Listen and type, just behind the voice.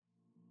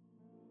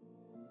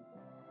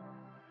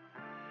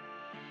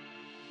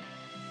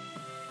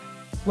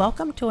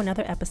Welcome to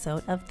another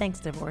episode of Thanks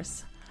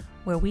Divorce,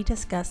 where we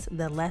discuss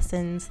the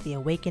lessons, the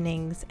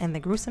awakenings, and the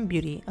gruesome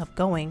beauty of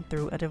going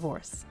through a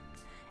divorce.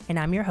 And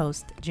I'm your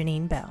host,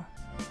 Janine Bell.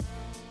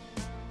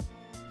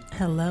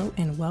 Hello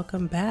and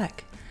welcome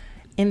back.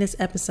 In this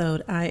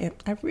episode, I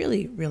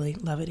really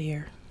love it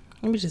here.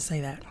 Let me just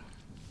say that.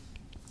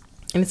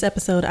 In this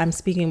episode, I'm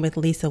speaking with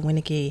Lisa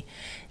Winneke.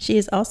 She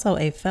is also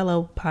a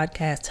fellow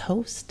podcast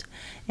host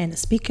and a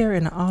speaker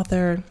and an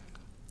author,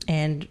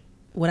 and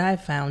what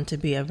I've found to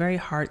be a very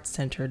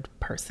heart-centered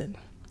person.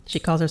 She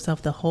calls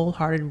herself the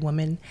wholehearted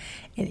woman,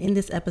 and in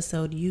this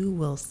episode, you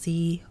will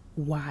see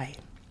why.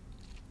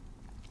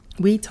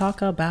 We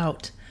talk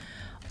about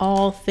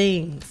all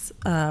things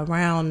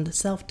around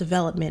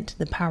self-development,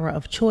 the power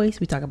of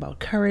choice. We talk about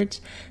courage,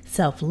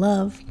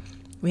 self-love.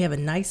 We have a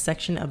nice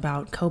section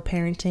about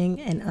co-parenting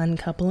and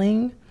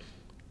uncoupling.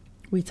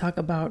 We talk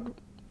about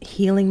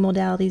healing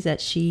modalities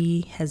that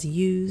she has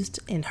used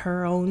in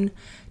her own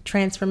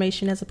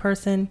transformation as a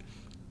person.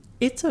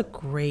 It's a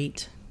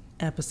great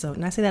episode.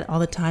 And I say that all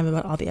the time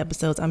about all the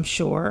episodes, I'm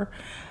sure.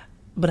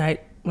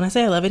 But when I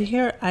say I love it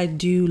here, I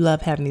do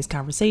love having these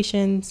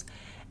conversations.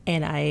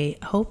 And I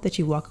hope that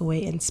you walk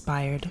away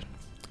inspired.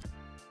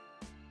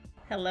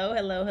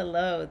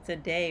 Hello.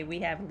 Today we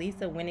have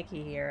Lisa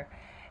Winneke here.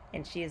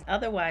 And she is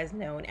otherwise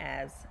known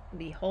as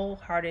the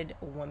wholehearted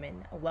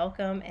woman.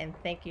 Welcome and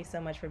thank you so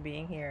much for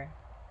being here.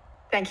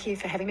 Thank you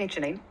for having me,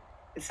 Janine.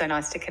 It's so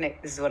nice to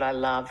connect. This is what I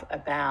love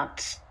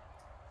about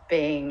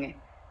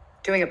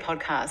doing a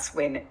podcast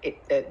when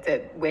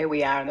where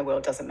we are in the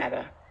world doesn't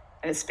matter.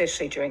 And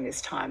especially during this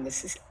time,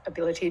 this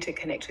ability to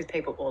connect with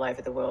people all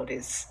over the world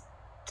is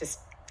just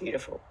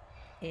beautiful.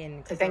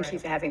 So thank you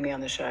for having me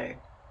on the show.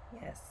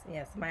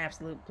 Yes, my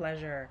absolute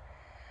pleasure.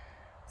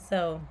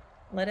 So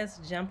let us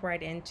jump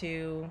right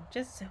into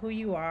just who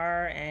you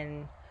are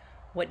and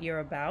what you're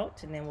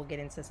about, and then we'll get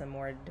into some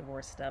more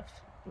divorce stuff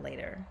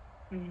later.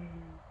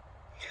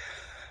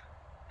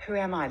 Who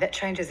am I? That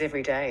changes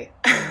every day.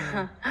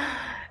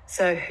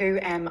 So who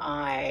am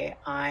I?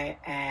 I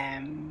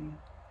am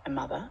a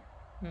mother.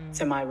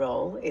 So my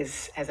role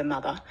is as a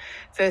mother,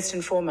 first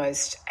and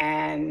foremost.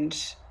 And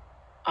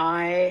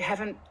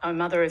I'm a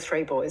mother of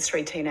three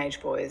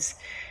teenage boys,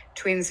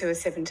 twins who are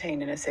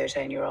 17 and a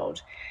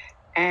 13-year-old.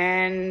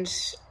 And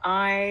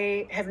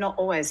I have not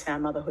always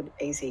found motherhood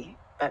easy,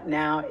 but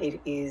now I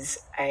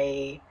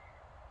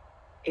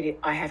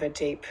have a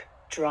deep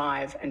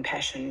drive and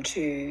passion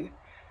to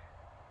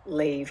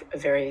leave a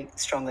very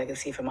strong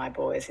legacy for my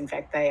boys. In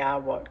fact, they are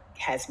what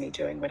has me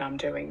doing what I'm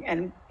doing,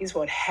 and is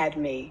what had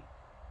me,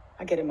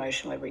 I get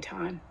emotional every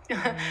time,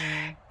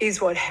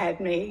 is what had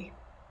me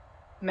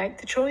make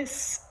the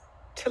choice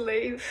to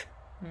leave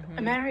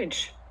a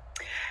marriage.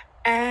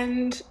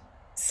 And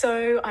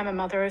so I'm a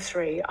mother of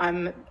three.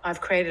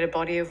 I've created a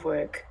body of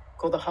work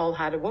called The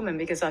Wholehearted Woman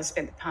because I've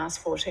spent the past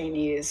 14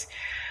 years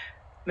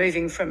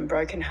moving from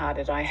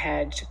brokenhearted. I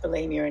had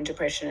bulimia and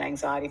depression and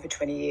anxiety for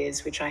 20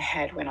 years, which I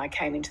had when I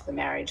came into the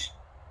marriage.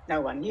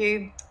 No one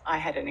knew. I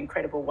had an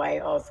incredible way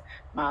of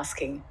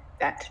masking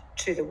that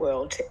to the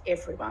world, to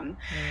everyone.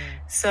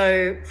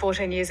 So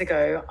 14 years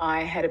ago,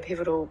 I had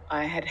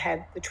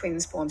had the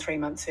twins born 3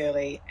 months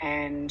early,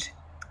 and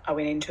I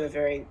went into a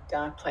very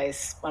dark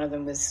place. One of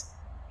them was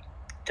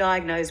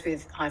diagnosed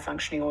with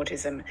high-functioning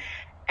autism,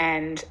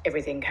 and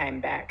everything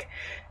came back.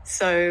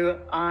 So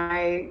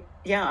I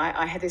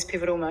had this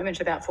pivotal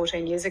moment about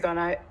 14 years ago,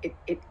 and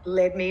it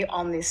led me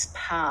on this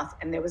path,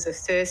 and there was a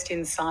thirst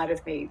inside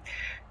of me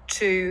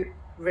to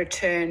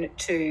return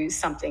to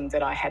something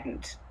that I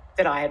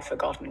had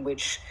forgotten,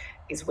 which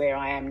is where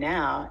I am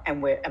now,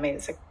 and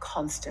it's a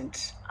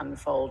constant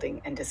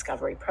unfolding and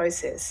discovery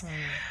process.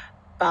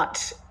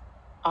 What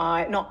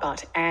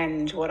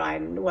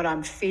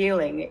I'm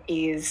feeling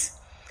is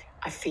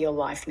I feel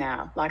life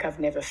now like I've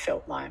never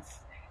felt life.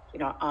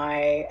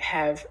 I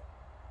have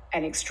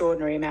an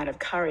extraordinary amount of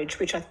courage,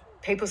 which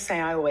people say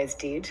I always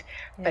did,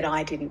 but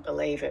I didn't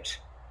believe it.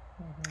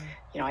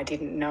 I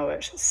didn't know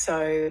it.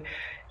 So,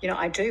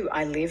 I do.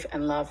 I live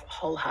and love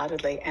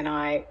wholeheartedly, and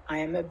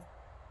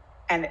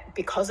and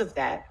because of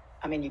that,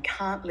 you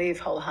can't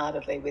live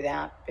wholeheartedly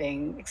without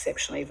being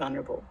exceptionally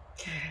vulnerable.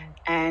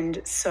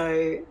 And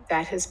so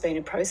that has been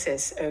a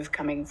process of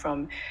coming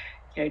from,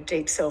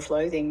 deep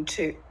self-loathing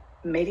to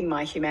meeting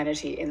my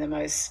humanity in the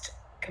most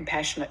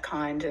compassionate,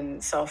 kind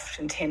and soft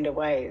and tender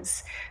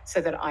ways, so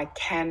that I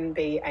can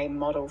be a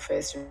model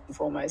first and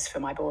foremost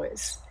for my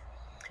boys.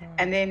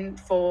 And then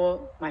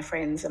for my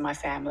friends and my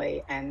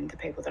family and the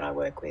people that I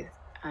work with.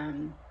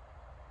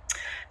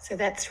 So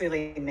that's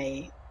really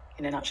me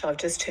in a nutshell. I've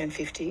just turned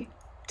 50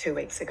 2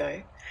 weeks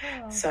ago.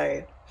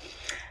 So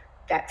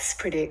that's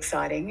pretty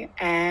exciting.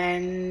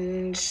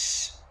 And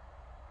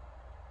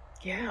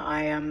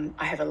I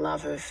have a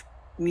love of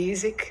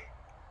music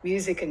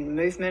and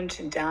movement,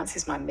 and dance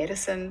is my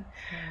medicine.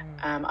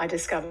 I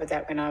discovered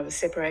that when I was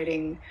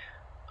separating.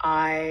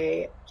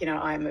 I'm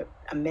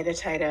a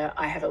meditator.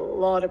 I have a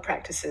lot of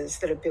practices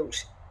that are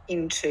built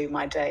into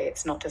my day.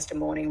 It's not just a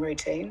morning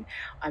routine.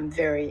 I'm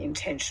very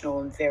intentional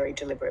and very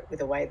deliberate with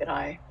the way that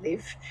I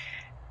live.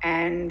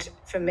 And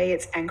for me,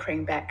 it's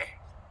anchoring back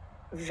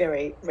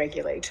very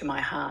regularly to my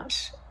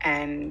heart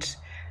and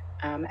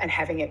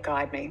having it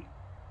guide me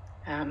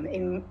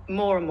in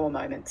more and more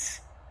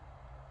moments.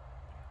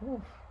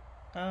 Ooh.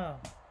 Oh,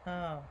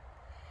 oh.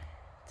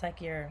 It's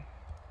like you're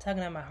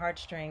tugging on my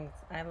heartstrings.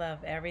 I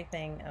love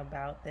everything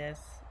about this.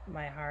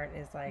 My heart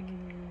is like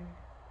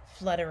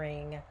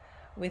fluttering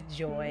with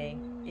joy.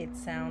 It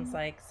sounds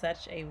like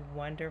such a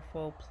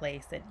wonderful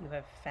place that you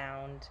have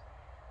found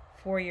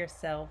for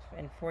yourself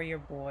and for your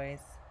boys.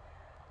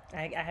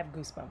 I have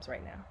goosebumps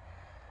right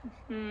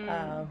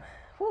now.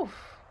 Whew,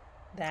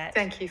 that.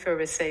 Thank you for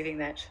receiving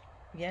that.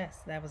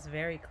 Yes, that was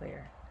very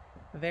clear,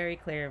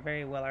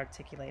 very well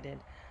articulated.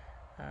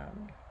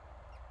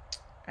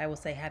 I will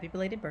say happy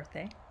belated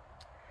birthday.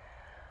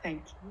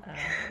 Thank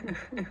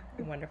you.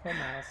 Wonderful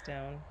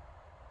milestone.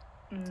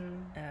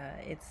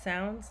 It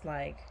sounds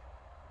like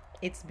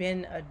it's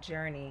been a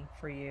journey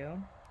for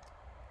you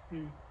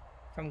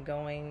from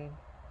going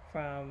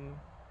from,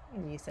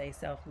 when you say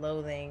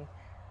self-loathing,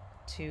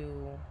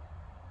 to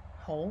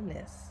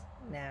wholeness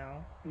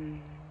now.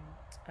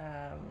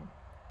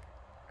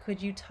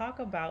 Could you talk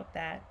about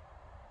that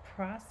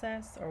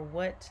process, or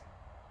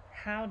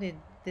how did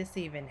this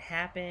even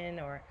happen,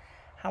 or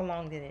how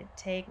long did it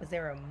take? Was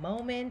there a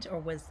moment, or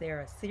was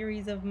there a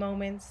series of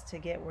moments to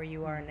get where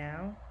you are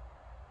now?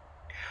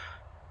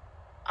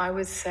 I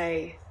would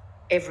say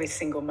every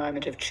single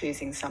moment of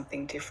choosing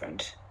something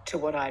different to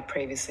what I'd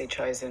previously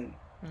chosen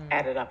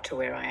added up to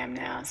where I am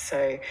now.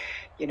 So,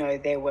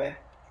 there were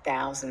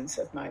thousands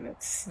of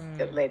moments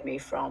that led me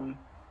from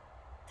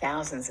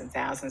thousands and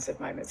thousands of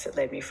moments that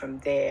led me from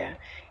there,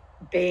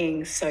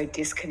 being so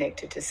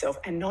disconnected to self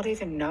and not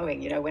even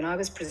knowing. When I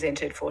was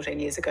presented 14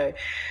 years ago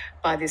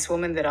by this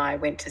woman that I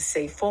went to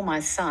see for my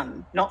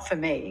son, not for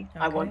me.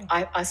 Okay.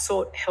 I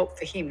sought help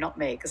for him, not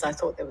me, because I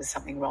thought there was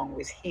something wrong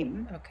with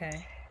him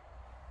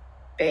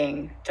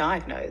being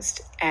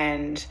diagnosed.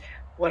 And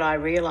what I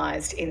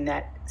realised in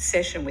that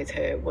session with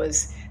her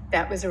was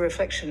that was a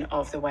reflection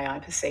of the way I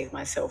perceived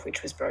myself,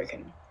 which was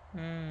broken.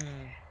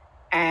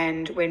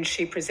 And when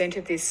she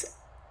presented this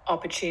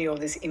opportunity or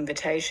this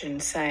invitation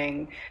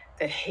saying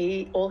that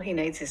all he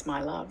needs is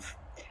my love,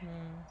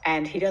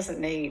 and he doesn't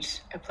need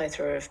a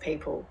plethora of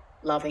people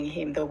loving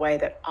him the way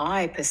that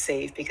I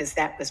perceive, because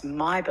that was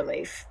my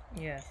belief,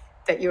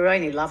 that you're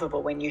only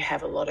lovable when you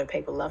have a lot of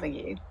people loving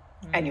you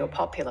and you're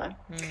popular.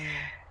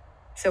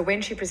 So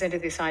when she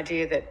presented this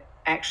idea that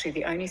actually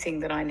the only thing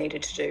that I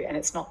needed to do, and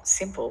it's not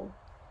simple,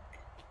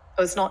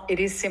 it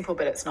is simple,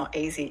 but it's not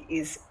easy,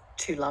 is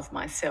to love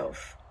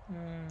myself.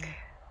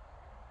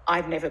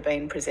 I've never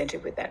been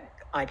presented with that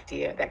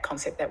idea, that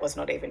concept. That was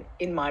not even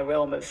in my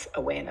realm of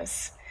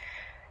awareness.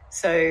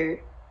 So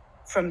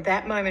from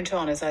that moment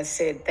on, as I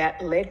said,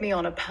 that led me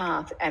on a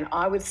path, and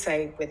I would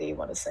say, whether you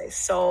want to say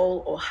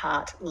soul or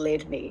heart,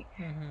 led me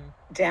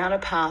down a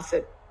path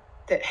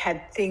that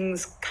had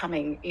things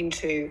coming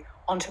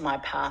onto my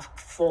path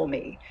for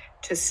me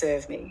to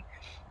serve me.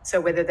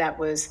 So whether that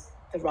was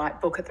the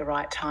right book at the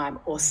right time,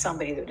 or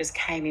somebody that just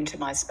came into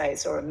my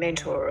space, or a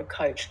mentor or a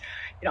coach,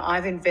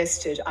 I've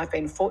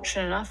been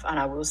fortunate enough, and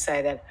I will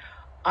say that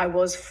I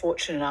was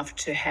fortunate enough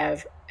to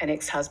have an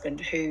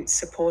ex-husband who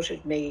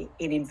supported me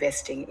in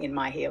investing in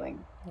my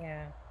healing.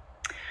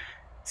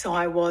 So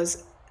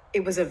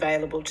it was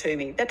available to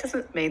me. That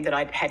doesn't mean that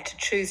I had to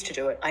choose to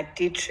do it. I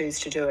did choose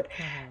to do it.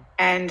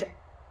 And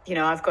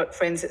I've got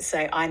friends that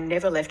say, I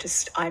never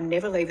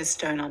leave a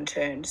stone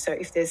unturned. So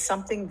if there's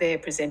something there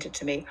presented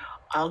to me,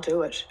 I'll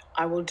do it.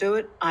 I will do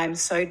it. I'm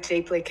so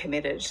deeply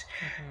committed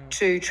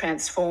to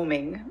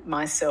transforming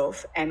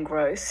myself and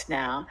growth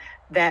now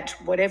that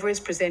whatever is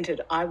presented,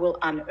 I will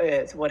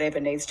unearth whatever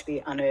needs to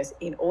be unearthed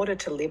in order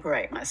to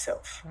liberate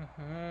myself.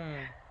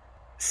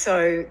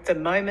 So the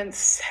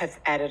moments have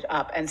added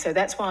up. And so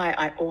that's why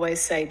I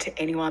always say to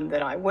anyone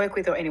that I work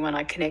with or anyone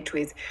I connect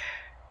with,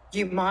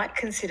 you might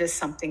consider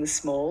something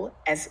small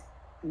as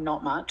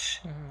not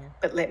much,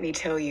 but let me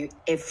tell you,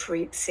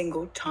 every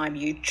single time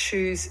you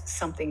choose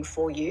something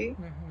for you,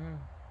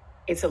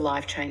 it's a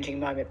life-changing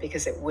moment,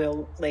 because it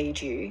will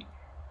lead you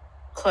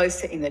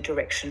closer in the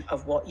direction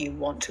of what you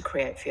want to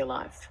create for your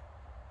life.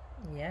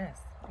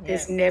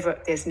 There's never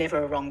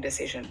a wrong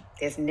decision.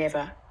 There's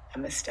never a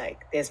mistake.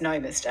 There's no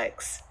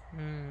mistakes.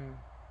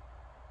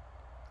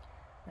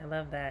 I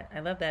love that. I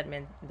love that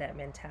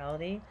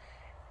mentality.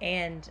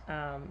 And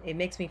it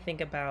makes me think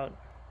about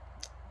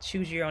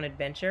choose your own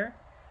adventure,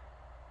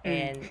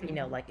 and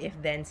like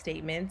if-then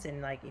statements,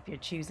 and like if you're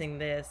choosing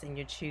this and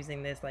you're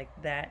choosing this, like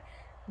that,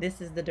 this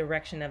is the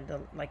direction of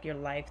your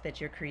life that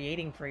you're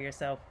creating for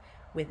yourself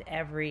with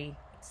every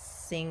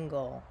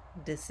single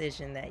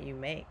decision that you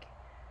make.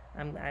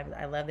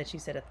 I love that you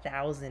said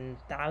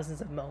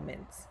thousands of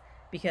moments,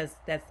 because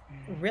that's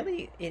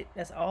really it.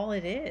 That's all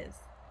it is.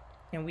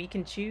 And we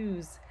can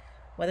choose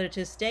whether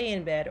to stay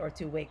in bed or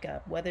to wake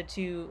up, whether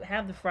to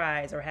have the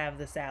fries or have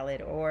the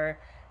salad, or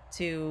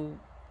to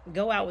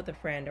go out with a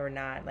friend or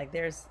not. Like,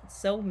 there's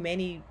so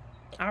many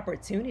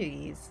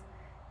opportunities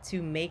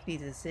to make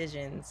these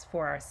decisions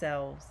for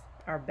ourselves,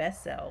 our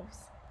best selves.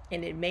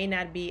 And it may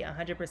not be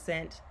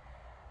 100%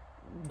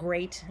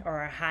 great or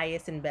our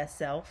highest and best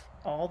self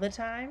all the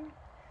time.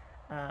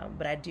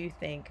 But I do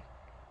think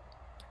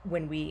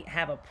when we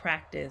have a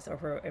practice,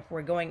 or if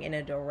we're going in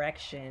a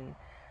direction,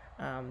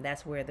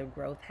 that's where the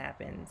growth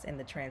happens and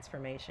the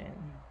transformation.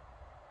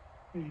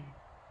 Mm.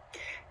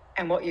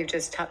 And what you've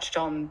just touched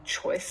on,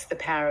 choice, the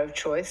power of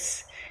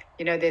choice.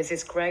 You know, there's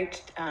this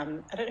great, I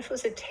don't know if it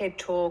was a TED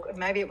talk,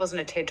 maybe it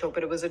wasn't a TED talk,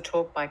 but it was a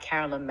talk by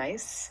Carolyn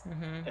Mace.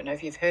 I don't know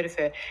if you've heard of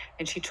her.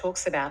 And she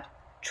talks about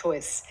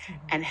choice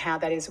and how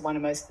that is one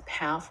of the most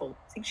powerful,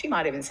 I think she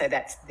might even say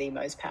that's the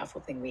most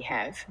powerful thing we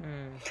have.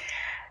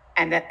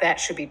 And that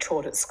should be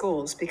taught at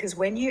schools, because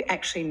when you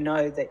actually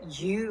know that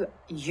you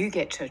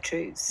get to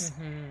choose,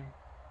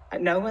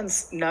 no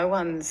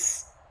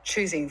one's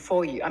choosing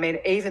for you. I mean,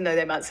 even though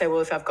they might say, well,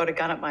 if I've got a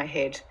gun at my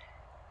head,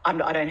 I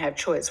don't have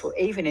choice. Well,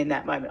 even in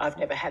that moment, I've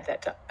never had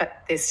that,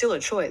 but there's still a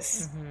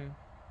choice.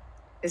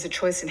 There's a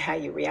choice in how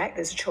you react.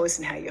 There's a choice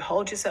in how you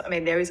hold yourself. I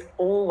mean, there is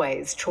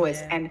always choice.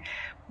 Yeah. And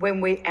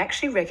when we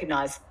actually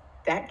recognize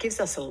that,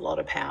 gives us a lot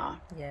of power.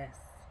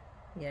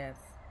 Yes.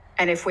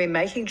 And if we're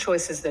making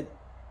choices that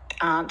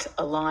aren't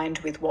aligned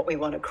with what we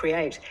want to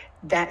create,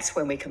 that's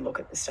when we can look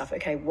at the stuff.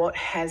 Okay, what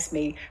has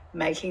me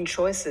making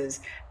choices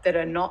that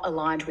are not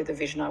aligned with the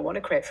vision I want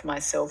to create for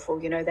myself?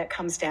 Well, you know, that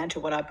comes down to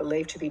what I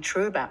believe to be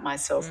true about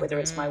myself, whether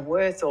it's my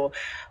worth or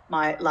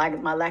my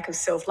lack of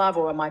self-love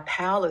or my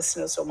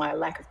powerlessness or my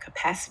lack of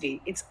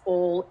capacity. It's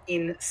all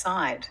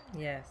inside.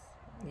 Yes,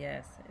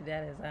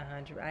 that is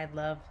 100. I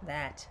love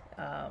that.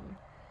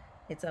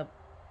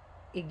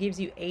 It gives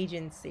you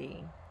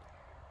agency,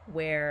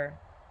 where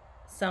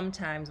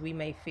sometimes we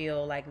may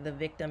feel like the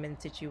victim in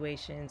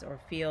situations, or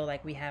feel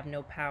like we have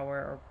no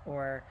power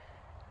or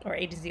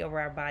agency over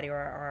our body or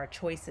our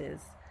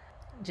choices.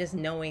 Just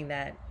knowing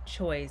that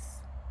choice,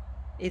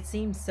 it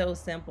seems so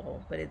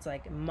simple, but it's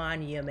like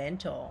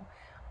monumental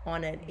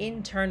on an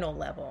internal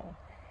level.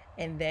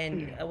 And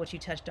then what you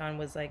touched on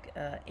was like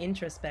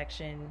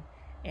introspection,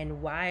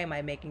 and why am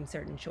I making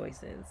certain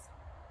choices?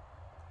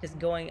 Just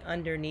going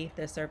underneath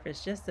the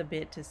surface just a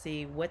bit to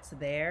see what's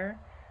there,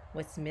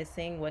 what's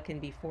missing, what can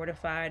be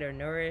fortified or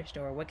nourished,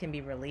 or what can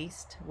be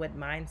released, what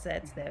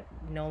mindsets that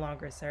no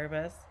longer serve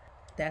us.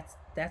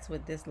 That's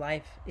what this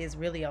life is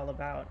really all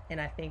about.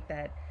 And I think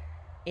that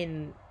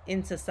in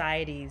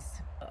societies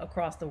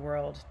across the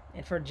world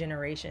and for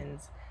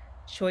generations,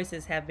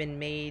 choices have been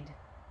made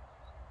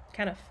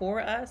kind of for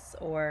us,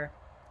 or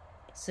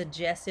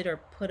suggested or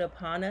put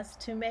upon us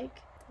to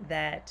make,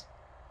 that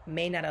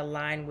may not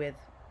align with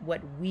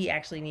what we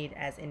actually need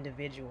as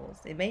individuals.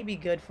 It may be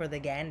good for the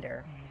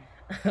gander,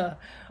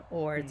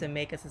 or to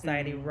make a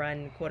society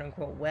run quote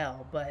unquote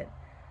well, but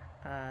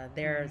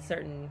there are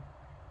certain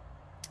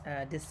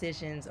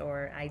decisions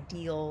or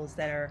ideals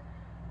that are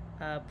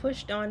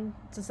pushed on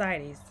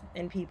societies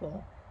and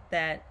people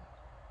that,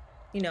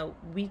 you know,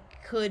 we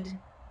could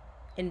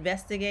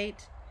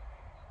investigate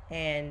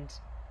and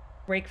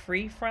break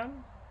free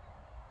from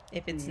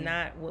if it's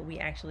not what we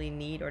actually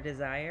need or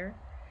desire.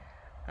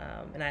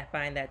 And I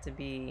find that to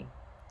be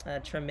a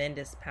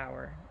tremendous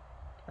power,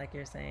 like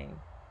you're saying.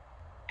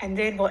 And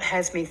then what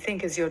has me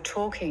think as you're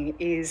talking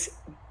is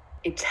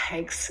it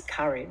takes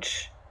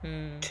courage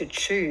to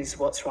choose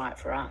what's right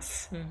for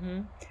us,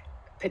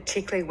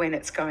 particularly when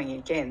it's going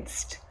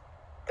against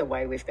the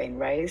way we've been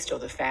raised, or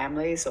the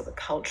families, or the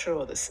culture,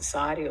 or the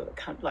society, or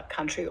the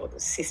country, or the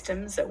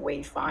systems that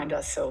we find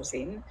ourselves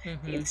in,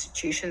 the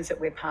institutions that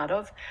we're part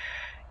of.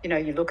 You know,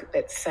 you look at,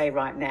 let's say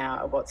right now,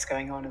 at what's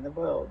going on in the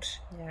world.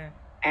 Yeah.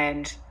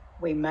 And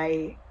we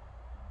may,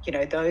 you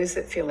know, those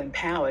that feel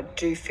empowered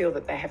do feel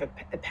that they have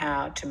the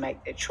power to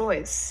make their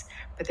choice,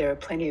 but there are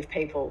plenty of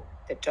people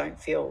that don't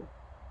feel,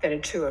 that are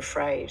too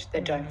afraid,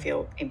 that don't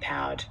feel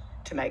empowered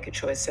to make a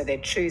choice. So they're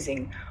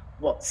choosing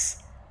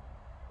what's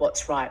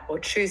right, or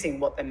choosing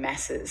what the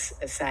masses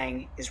are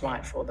saying is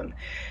right for them.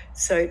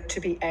 So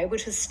to be able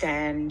to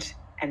stand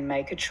and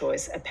make a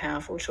choice, a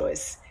powerful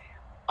choice,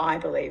 I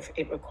believe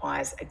it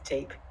requires a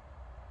deep,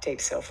 deep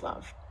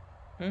self-love.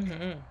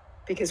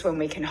 Because when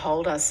we can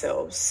hold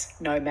ourselves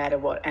no matter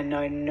what, and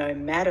know no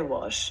matter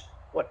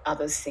what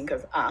others think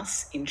of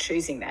us in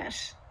choosing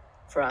that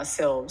for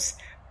ourselves,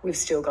 we've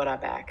still got our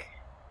back.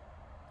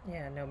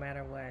 Yeah, no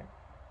matter what.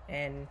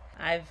 And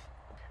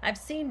I've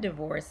seen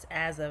divorce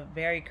as a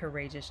very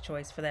courageous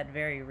choice for that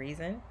very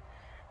reason,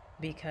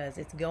 because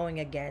it's going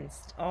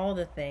against all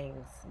the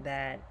things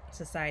that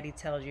society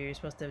tells you you're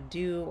supposed to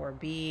do or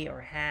be or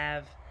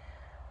have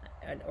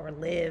or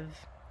live.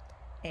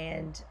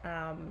 And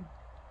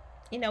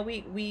you know,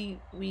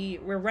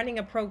 we're running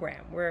a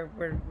program.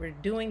 We're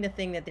doing the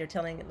thing that they're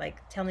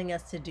telling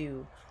us to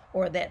do,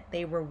 or that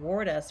they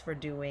reward us for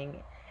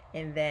doing,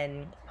 and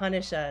then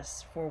punish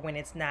us for when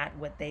it's not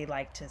what they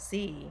like to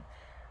see.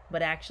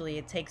 But actually,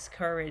 it takes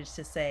courage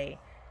to say,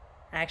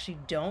 I actually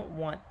don't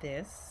want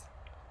this,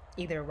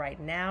 either right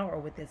now or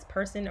with this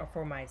person or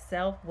for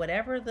myself,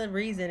 whatever the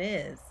reason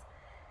is.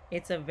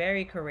 It's a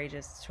very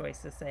courageous choice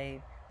to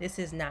say, this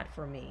is not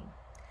for me.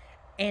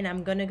 And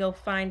I'm going to go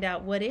find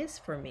out what is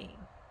for me.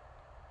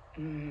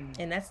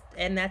 And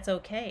that's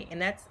okay.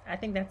 And I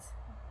think that's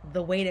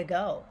the way to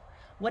go.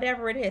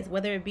 Whatever it is,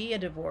 whether it be a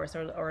divorce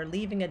or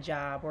leaving a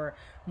job or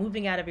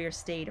moving out of your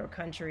state or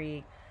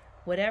country,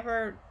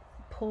 whatever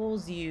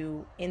pulls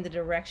you in the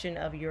direction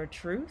of your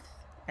truth,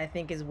 I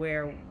think is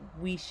where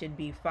we should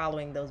be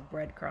following those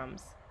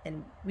breadcrumbs.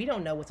 And we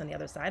don't know what's on the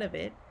other side of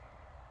it,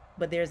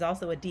 but there's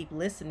also a deep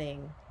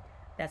listening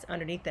that's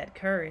underneath that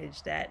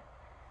courage that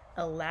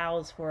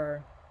allows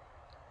for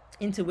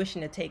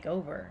intuition to take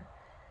over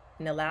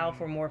and allow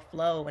for more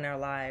flow in our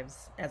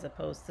lives as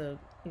opposed to,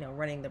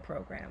 running the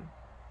program.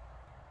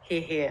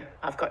 Here.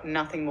 I've got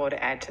nothing more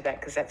to add to that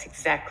because that's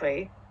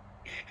exactly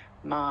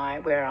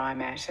where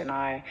I'm at. And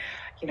I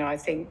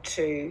think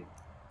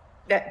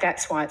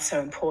that's why it's so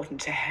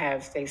important to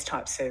have these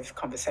types of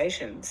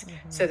conversations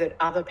so that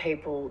other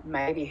people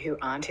maybe who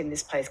aren't in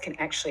this place can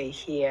actually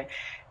hear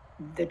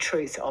the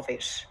truth of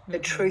it, the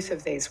truth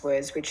of these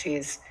words, which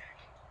is,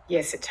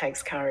 yes, it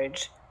takes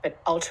courage, but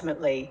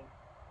ultimately,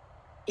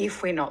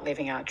 if we're not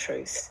living our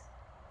truth,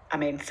 I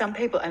mean, some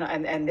people,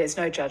 and there's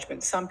no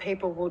judgment, some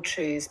people will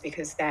choose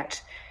because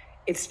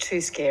it's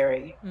too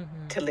scary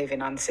to live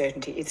in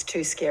uncertainty. It's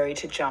too scary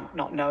to jump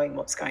not knowing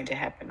what's going to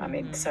happen. I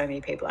mean, so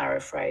many people are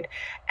afraid.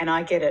 And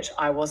I get it.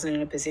 I wasn't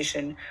in a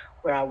position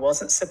where I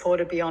wasn't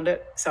supported beyond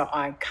it, so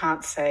I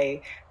can't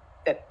say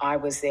that I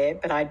was there.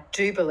 But I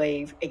do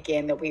believe,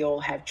 again, that we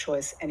all have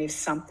choice. And if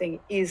something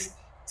is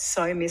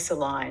so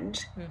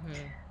misaligned,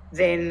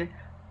 then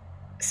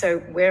so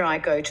where I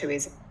go to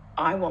is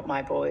I want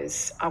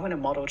to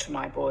model to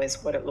my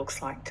boys what it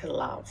looks like to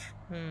love.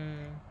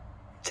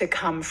 To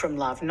come from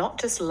love, not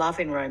just love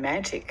in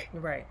romantic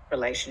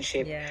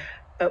relationship,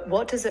 but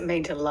what does it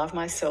mean to love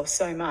myself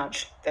so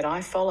much that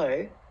I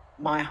follow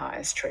my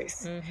highest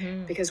truth?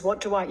 Because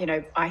what do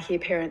I hear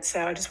parents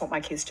say, I just want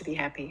my kids to be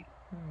happy.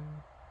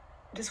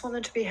 I just want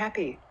them to be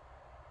happy.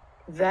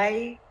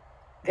 They're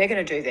going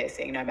to do their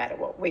thing no matter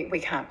what. We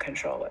can't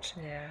control it.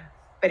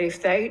 But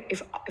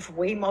if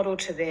we model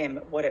to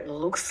them what it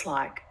looks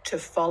like to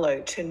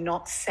follow, to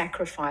not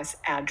sacrifice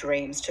our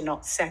dreams, to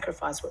not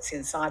sacrifice what's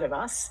inside of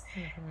us,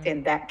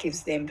 then that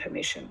gives them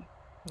permission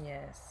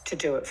to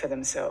do it for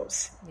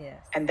themselves.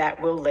 And that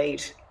will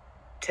lead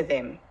to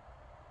them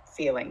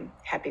feeling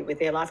happy with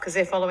their life because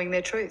they're following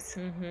their truth.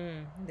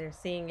 They're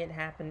seeing it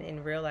happen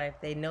in real life.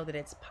 They know that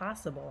it's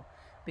possible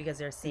because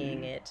they're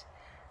seeing it.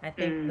 I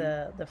think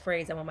the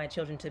phrase, I want my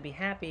children to be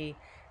happy,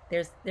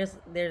 there's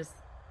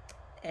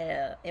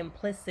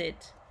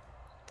implicit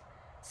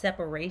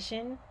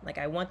separation. Like,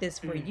 I want this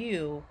for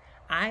you.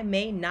 I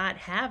may not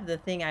have the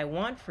thing I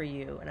want for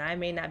you, and I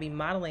may not be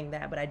modeling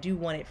that, but I do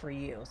want it for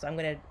you. So I'm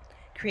going to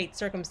create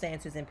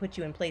circumstances and put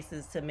you in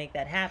places to make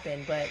that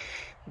happen. But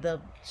the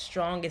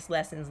strongest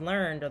lessons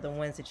learned are the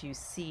ones that you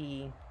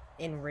see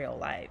in real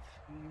life.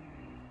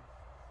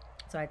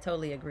 So I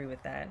totally agree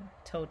with that.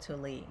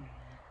 Totally.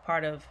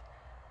 Part of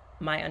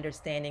my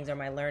understandings or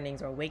my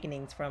learnings or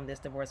awakenings from this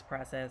divorce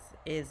process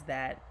is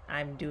that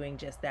I'm doing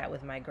just that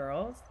with my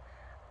girls.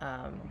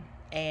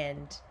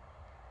 And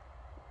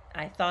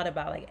I thought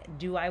about, like,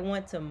 do I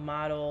want to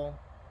model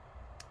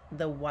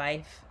the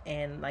wife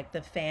and like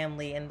the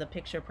family and the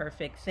picture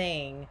perfect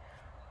thing,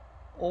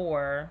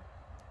 or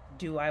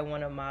do I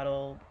want to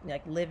model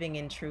like living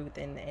in truth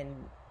and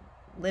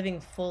living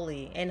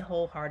fully and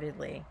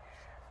wholeheartedly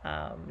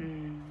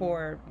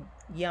for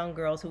young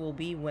girls who will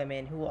be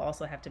women, who will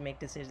also have to make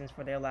decisions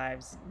for their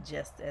lives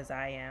just as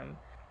I am.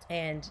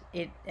 And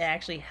it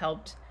actually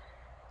helped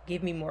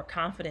give me more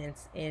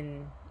confidence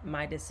in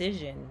my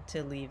decision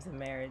to leave the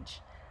marriage,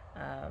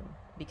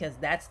 because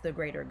that's the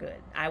greater good.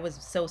 I was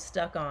so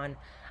stuck on,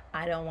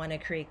 I don't want to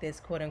create this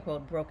quote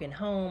unquote broken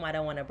home, I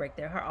don't want to break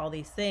their heart, all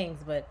these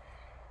things. But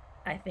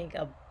I think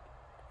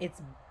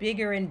it's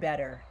bigger and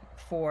better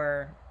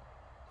for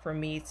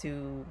me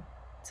to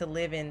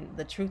live in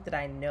the truth that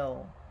I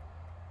know,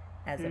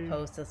 as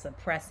opposed to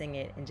suppressing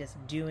it and just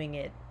doing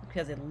it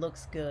because it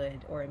looks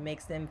good or it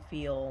makes them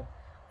feel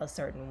a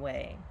certain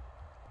way.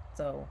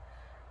 So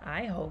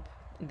I hope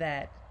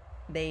that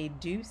they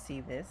do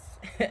see this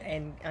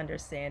and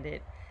understand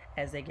it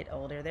as they get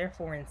older. They're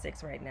 4 and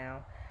 6 right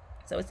now.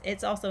 So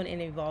it's also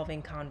an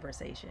evolving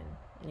conversation,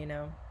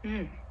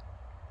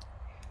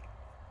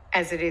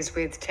 As it is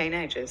with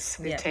teenagers,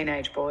 with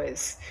teenage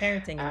boys.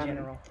 Parenting in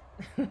general.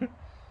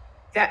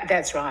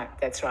 That's right.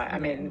 I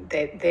mean,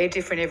 they're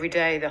different every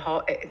day.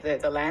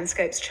 The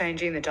landscape's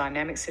changing, the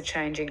dynamics are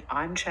changing.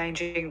 I'm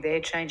changing, they're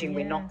changing.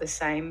 We're not the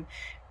same.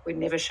 We're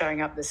never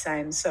showing up the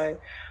same. So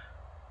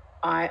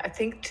I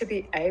think to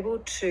be able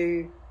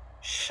to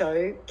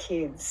show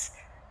kids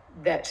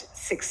that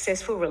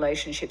successful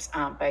relationships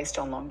aren't based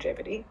on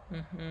longevity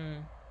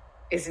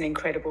is an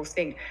incredible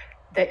thing.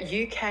 That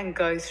you can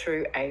go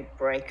through a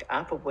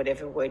breakup, or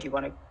whatever word you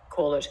want to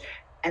call it,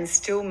 and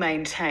still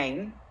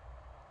maintain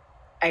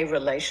a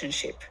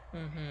relationship.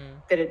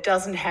 That it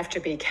doesn't have to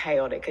be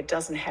chaotic. It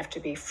doesn't have to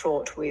be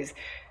fraught with,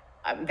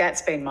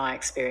 that's been my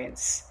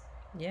experience.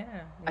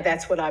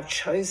 That's what I've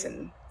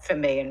chosen for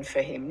me and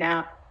for him.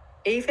 Now,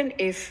 even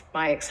if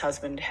my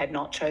ex-husband had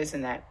not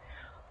chosen that,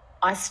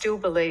 I still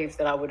believe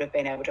that I would have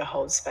been able to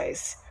hold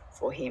space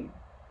for him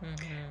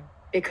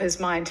because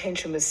my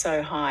intention was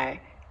so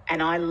high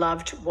and I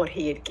loved what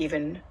he had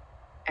given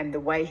and the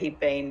way he'd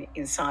been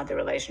inside the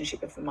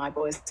relationship of my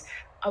boys.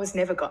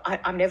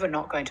 I'm never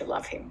not going to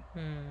love him.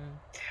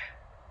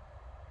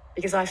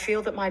 Because I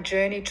feel that my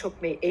journey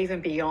took me even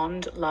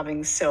beyond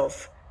loving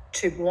self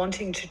to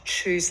wanting to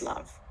choose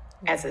love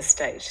as a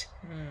state.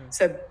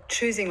 So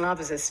choosing love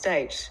as a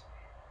state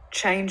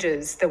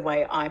changes the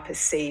way I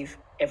perceive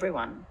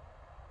everyone.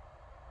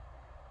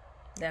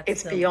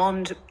 It's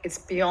beyond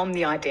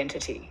the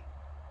identity.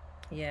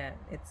 Yeah,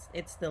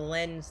 it's the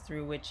lens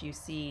through which you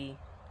see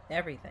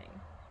everything.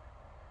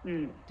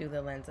 Through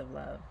the lens of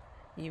love.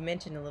 You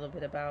mentioned a little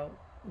bit about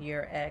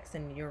your ex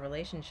and your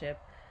relationship.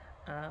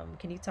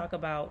 Can you talk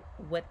about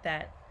what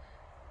that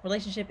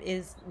relationship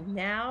is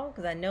now?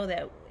 Because I know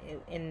that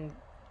in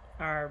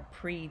our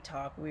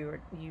pre-talk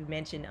you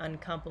mentioned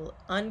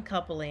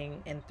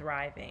uncoupling and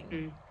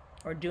thriving,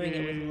 or doing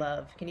it with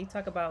love. Can you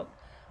talk about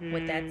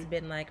what that's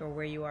been like, or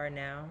where you are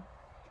now?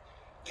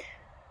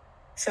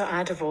 So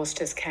our divorce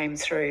just came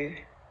through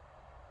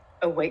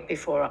a week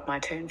before my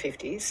turn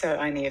 50, so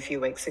only a few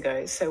weeks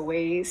ago. So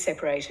we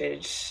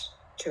separated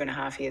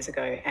 2.5 years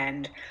ago,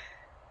 and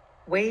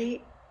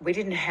we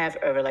didn't have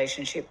a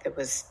relationship that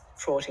was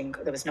fraught in.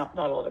 There was not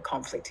a lot of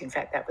conflict. In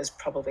fact, that was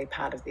probably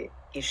part of the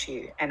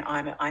issue. And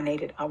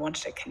I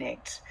wanted to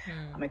connect.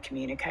 I'm a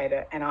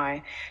communicator,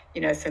 and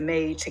for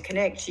me to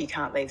connect, you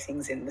can't leave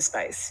things in the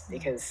space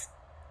because,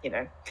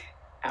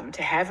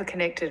 to have a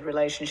connected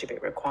relationship,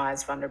 it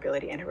requires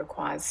vulnerability and it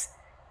requires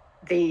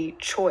the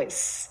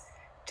choice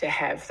to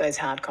have those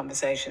hard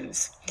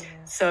conversations. Yeah.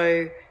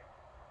 So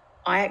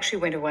I actually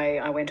went away.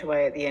 I went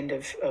away at the end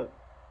of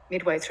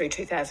midway through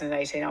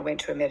 2018. I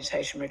went to a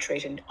meditation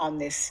retreat, and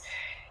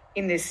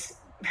in this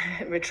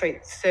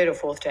retreat, third or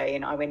fourth day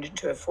in, I went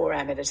into a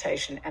 4-hour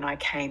meditation, and I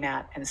came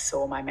out and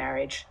saw my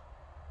marriage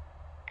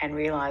and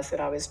realised that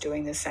I was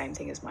doing the same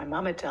thing as my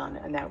mum had done,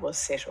 and that was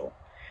settle.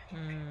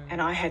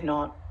 And I had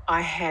not.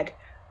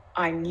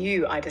 I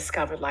knew, I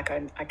discovered,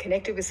 I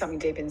connected with something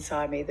deep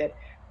inside me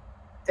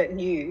that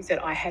knew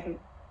that I hadn't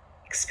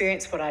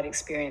experienced what I'd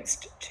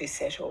experienced to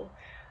settle.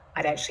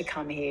 I'd actually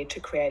come here to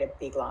create a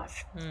big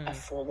life, a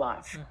full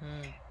life.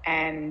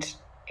 And,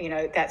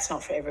 that's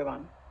not for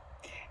everyone.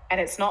 And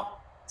it's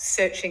not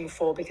searching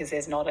for because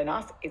there's not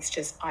enough. It's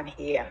just I'm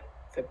here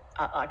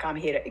I'm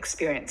here to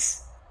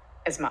experience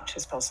as much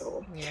as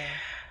possible. Yeah.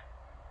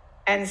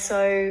 And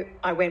so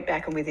I went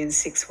back, and within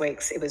 6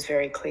 weeks, it was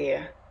very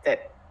clear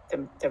that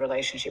the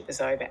relationship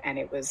was over. And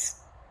it was,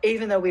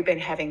 even though we'd been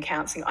having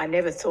counselling, I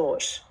never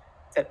thought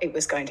that it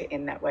was going to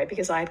end that way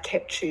because I had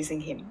kept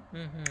choosing him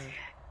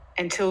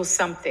until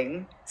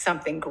something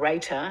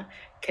greater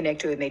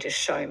connected with me to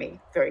show me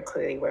very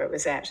clearly where it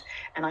was at.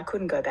 And I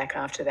couldn't go back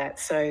after that.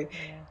 So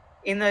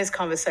in those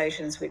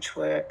conversations,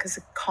 because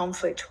the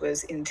conflict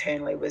was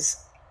internally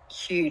was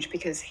huge,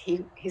 because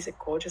he's a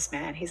gorgeous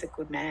man, he's a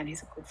good man,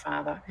 he's a good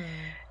father,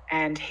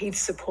 and he'd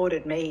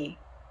supported me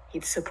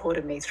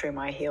through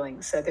my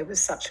healing. So there was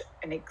such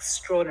an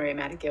extraordinary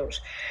amount of guilt.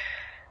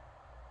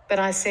 But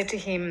I said to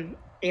him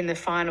in that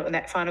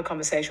final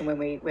conversation, when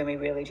we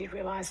really did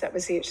realise that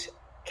was it,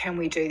 can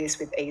we do this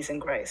with ease and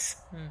grace?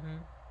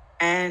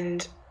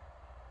 And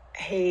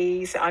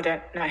he said, I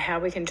don't know how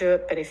we can do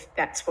it, but if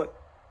that's what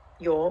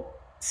you're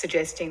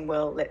suggesting,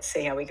 well, let's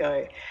see how we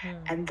go.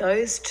 And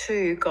those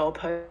two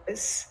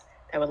goalposts,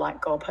 they were like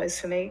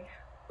goalposts for me,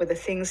 were the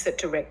things that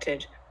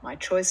directed my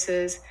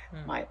choices,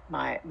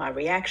 my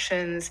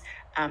reactions,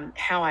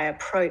 how I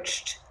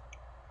approached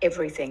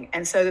everything.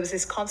 And so there was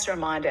this constant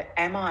reminder,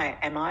 am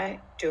I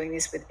doing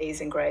this with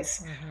ease and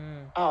grace?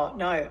 Oh,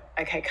 no.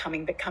 Okay,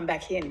 come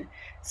back in.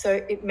 So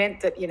it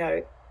meant that,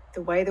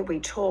 the way that we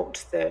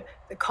talked, the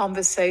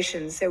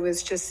conversations, there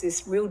was just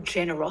this real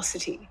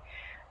generosity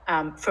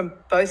from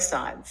both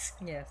sides.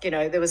 Yes.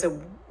 There was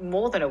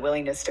more than a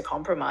willingness to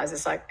compromise.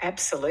 It's like,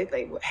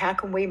 absolutely. How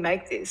can we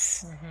make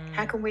this?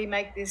 How can we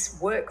make this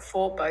work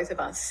for both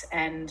of us?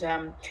 And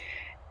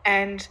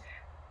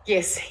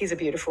yes, he's a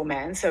beautiful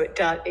man. So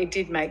it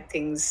did make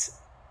things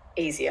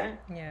easier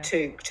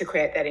to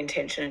create that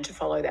intention and to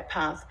follow that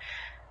path.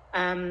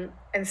 And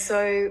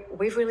so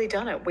we've really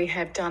done it. We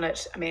have done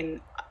it. I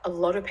mean, a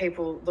lot of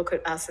people look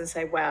at us and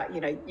say, wow,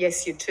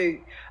 yes, you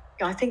too.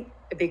 I think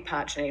a big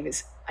part, Janine,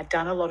 is I've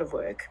done a lot of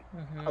work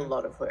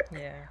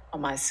on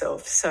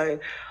myself. So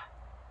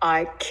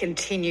I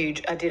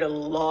did a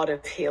lot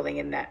of healing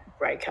in that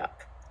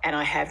breakup, and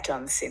I have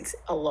done since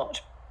a lot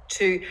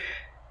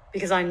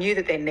because I knew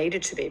that there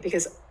needed to be,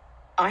 because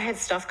I had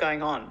stuff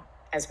going on,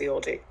 as we all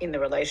do, in the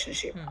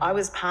relationship. I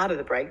was part of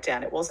the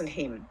breakdown. It wasn't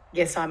him.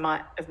 Yes, I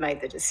might have made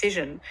the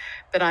decision,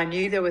 but I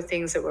knew there were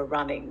things that were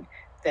running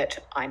that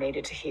I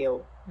needed to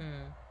heal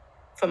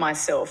for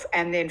myself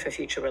and then for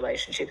future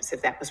relationships,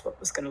 if that was what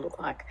was going to look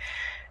like.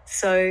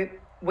 So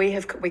we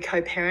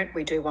co-parent.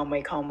 We do 1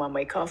 week on, 1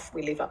 week off.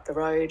 We live up the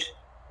road.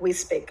 We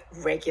speak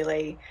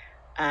regularly.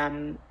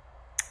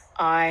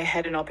 I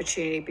had an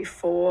opportunity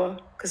before,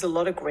 because a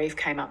lot of grief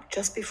came up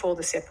just before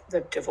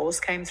the divorce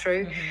came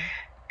through.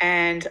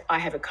 And I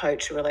have a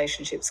coach, a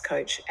relationships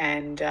coach,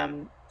 and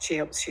she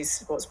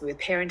supports me with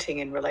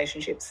parenting and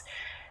relationships.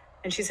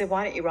 And she said,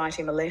 why don't you write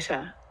him a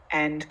letter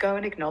and go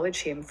and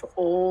acknowledge him for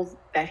all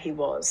that he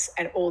was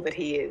and all that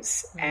he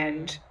is.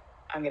 And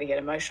I'm going to get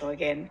emotional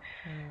again.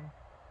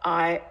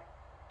 I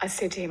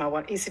said to him,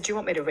 he said, do you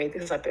want me to read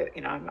this?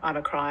 I'm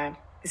a crier.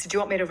 He said, do you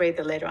want me to read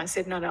the letter? I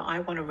said, no, I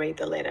want to read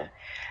the letter.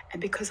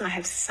 And because I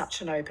have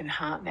such an open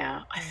heart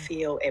now, I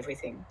feel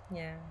everything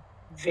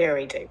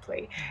very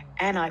deeply.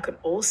 And I could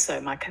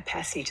also, my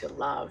capacity to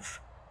love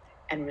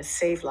and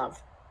receive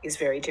love is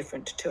very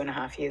different to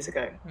 2.5 years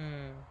ago.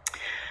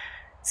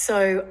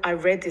 So I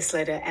read this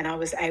letter and I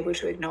was able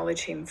to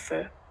acknowledge him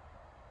for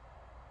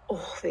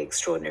all the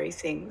extraordinary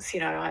things.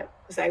 I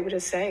was able to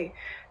say,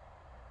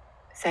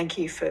 thank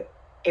you for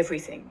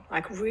everything,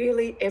 like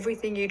really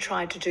everything you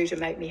tried to do to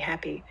make me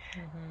happy.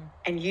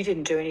 And you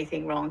didn't do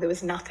anything wrong. There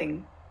was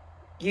nothing.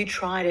 You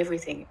tried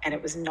everything and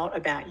it was not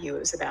about you, it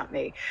was about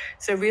me.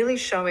 So really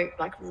showing,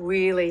 like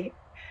really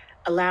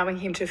allowing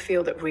him to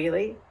feel that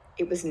really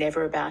it was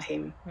never about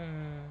him.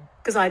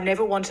 Because I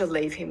never want to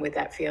leave him with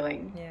that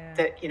feeling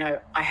that,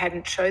 I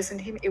hadn't chosen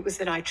him. It was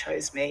that I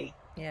chose me.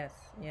 Yes.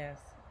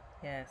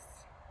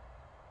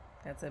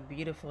 That's a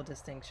beautiful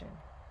distinction.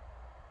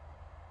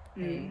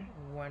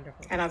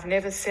 Wonderful. And I've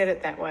never said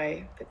it that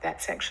way, but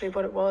that's actually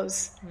what it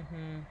was.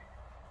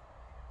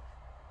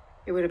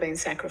 It would have been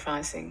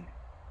sacrificing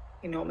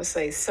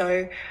enormously.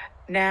 So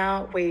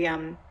now we,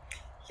 my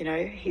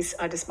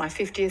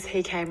 50th,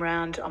 he came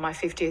round on my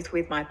 50th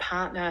with my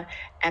partner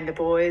and the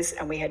boys,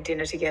 and we had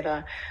dinner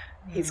together.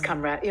 He's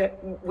come round.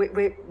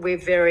 We're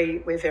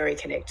very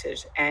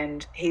connected,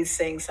 and he's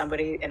seeing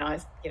somebody, and I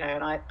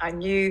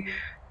knew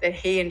that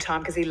he in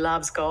time, because he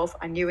loves golf,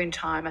 I knew in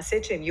time, I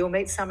said to him, you'll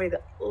meet somebody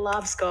that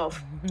loves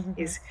golf.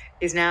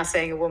 He's now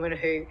seeing a woman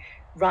who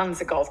runs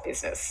a golf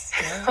business.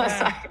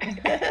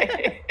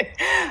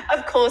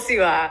 Of course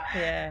you are.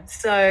 Yeah.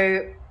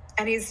 So,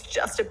 and he's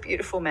just a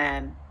beautiful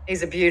man.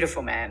 He's a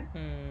beautiful man.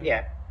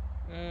 Yeah.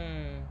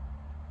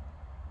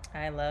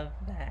 I love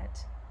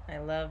that. I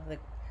love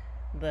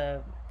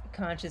the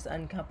conscious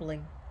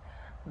uncoupling,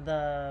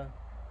 the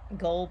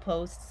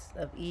goalposts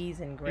of ease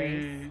and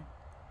grace.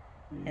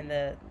 And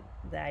the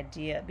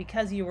idea,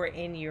 because you were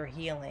in your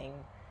healing,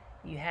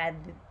 you had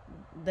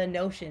the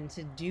notion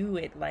to do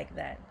it like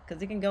that,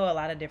 because it can go a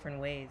lot of different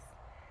ways,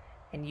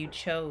 and you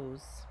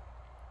chose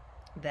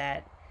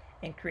that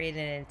and created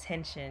an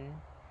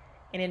intention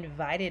and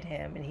invited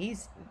him, and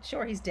he's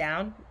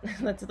down.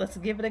 let's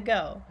give it a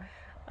go.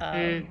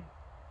 And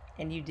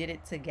you did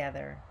it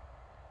together.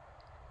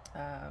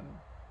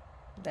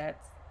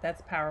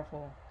 That's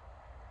powerful.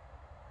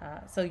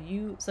 So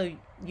you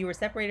were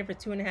separated for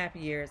 2.5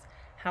 years.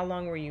 How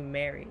long were you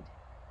married?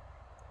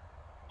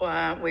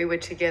 Well, we were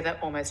together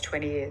almost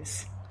 20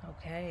 years.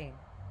 Okay.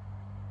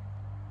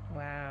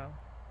 Wow.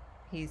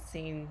 You've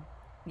seen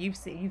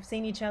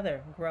each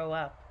other grow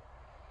up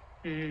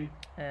in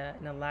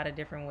a lot of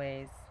different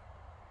ways.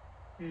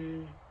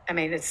 I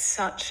mean, it's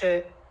such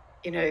a,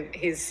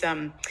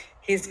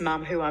 his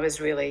mum, who I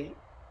was really,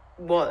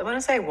 when I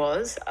say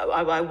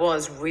I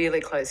was really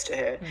close to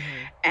her,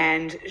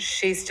 and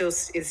she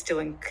is still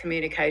in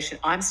communication.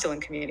 I'm still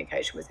in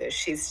communication with her.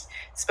 She's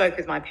spoke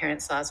with my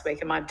parents last week,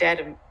 and my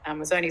dad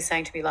was only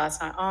saying to me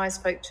last night, I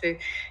spoke to,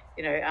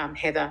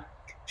 Heather.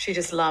 She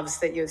just loves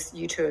that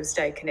you two have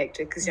stayed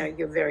connected, because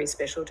you're very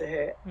special to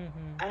her.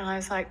 And I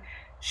was like,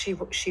 she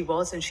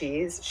was and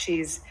she is.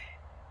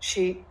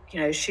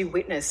 She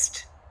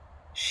witnessed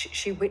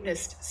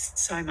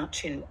so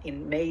much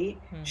in me.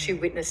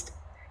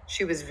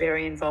 She was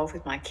very involved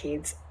with my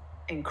kids,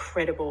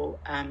 incredible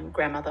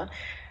grandmother.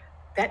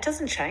 That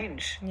doesn't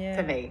change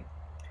for me.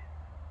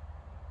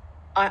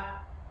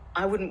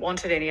 I wouldn't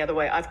want it any other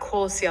way. Of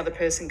course, the other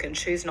person can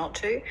choose not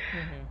to.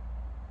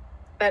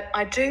 But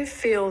I do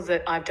feel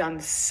that I've done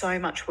so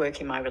much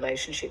work in my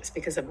relationships,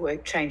 because of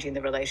work changing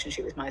the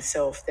relationship with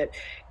myself, that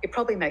it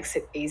probably makes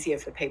it easier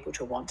for people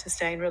to want to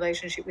stay in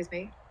relationship with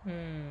me.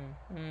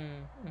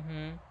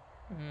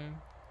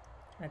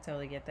 I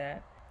totally get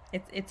that.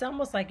 It's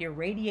almost like you're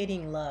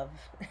radiating love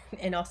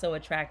and also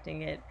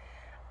attracting it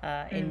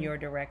in your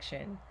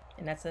direction.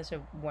 And that's such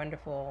a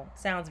wonderful,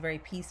 sounds very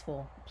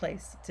peaceful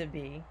place to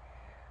be.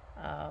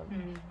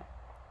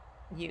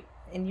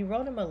 You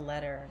wrote him a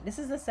letter. This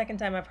is the second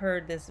time I've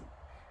heard this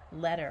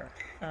letter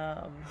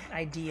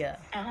idea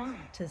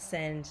to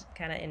send,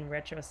 kind of in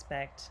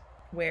retrospect,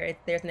 where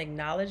there's an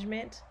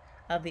acknowledgement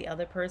of the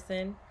other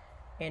person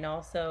and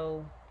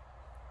also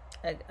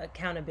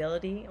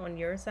accountability on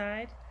your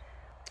side,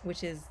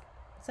 which is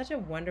such a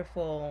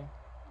wonderful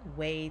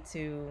way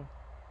to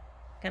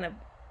kind of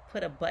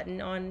put a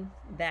button on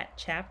that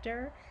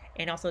chapter,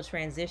 and also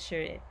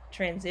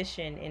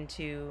transition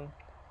into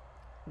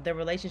the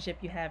relationship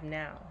you have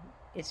now.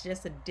 It's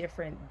just a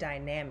different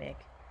dynamic,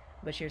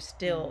 but you're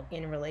still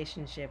in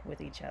relationship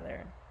with each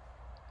other,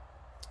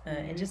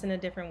 and just in a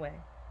different way.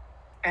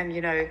 And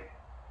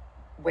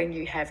when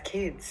you have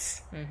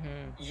kids,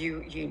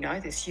 you know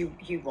this,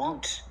 you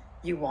want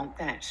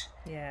that.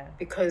 Yeah.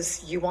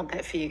 Because you want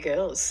that for your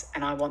girls,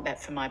 and I want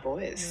that for my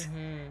boys.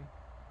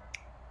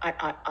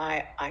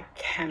 I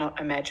cannot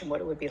imagine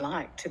what it would be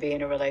like to be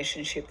in a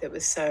relationship that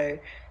was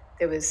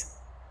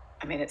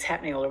it's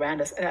happening all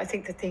around us. And I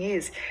think the thing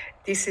is,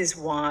 this is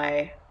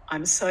why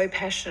I'm so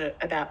passionate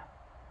about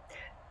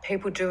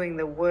people doing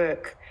the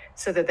work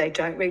so that they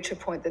don't reach a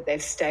point that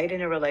they've stayed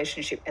in a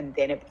relationship and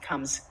then it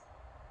becomes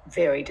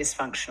very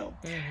dysfunctional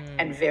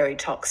and very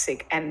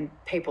toxic, and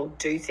people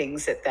do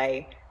things that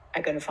they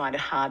are going to find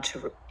it hard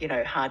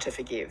to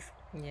forgive.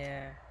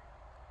 Yeah.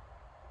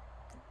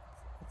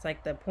 It's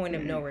like the point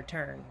of no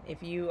return.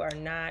 If you are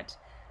not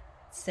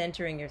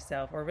centering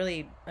yourself or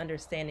really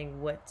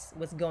understanding what's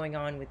going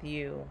on with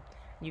you,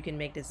 you can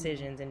make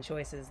decisions and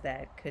choices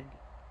that could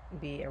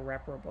be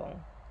irreparable.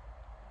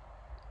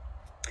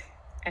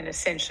 And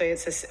essentially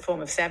it's a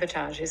form of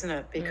sabotage, isn't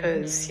it?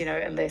 Because,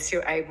 unless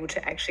you're able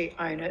to actually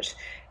own it,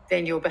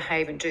 then you'll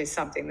behave and do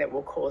something that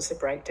will cause a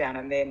breakdown.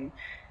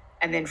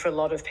 And then for a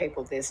lot of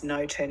people, there's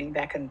no turning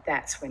back, and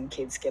that's when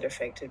kids get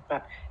affected.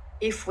 But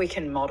if we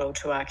can model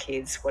to our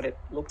kids what it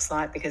looks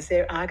like, because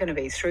there are going to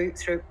be through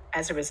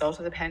as a result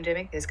of the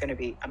pandemic, there's going to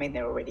be,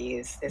 there already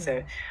is.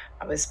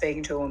 I was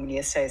speaking to a woman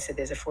yesterday, said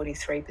there's a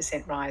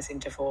 43% rise in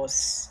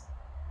divorce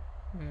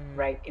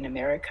rate in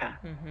America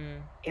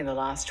in the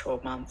last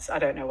 12 months. I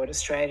don't know what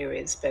Australia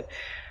is, but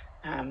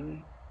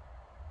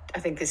I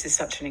think this is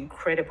such an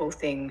incredible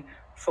thing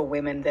for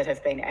women that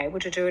have been able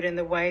to do it in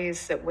the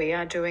ways that we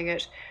are doing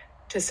it,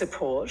 to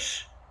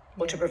support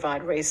or to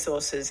provide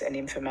resources and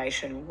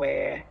information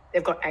where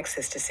they've got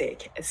access to see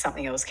it.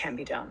 Something else can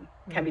be done,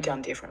 be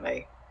done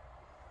differently.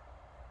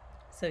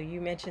 So you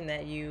mentioned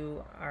that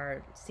you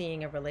are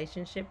seeing a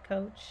relationship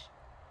coach.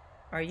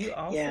 Are you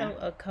also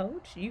a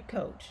coach? You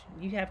coach.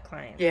 You have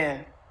clients.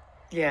 Yeah,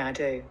 I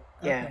do.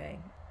 Yeah. Okay.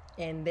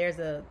 And there's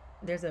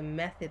a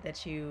method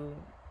that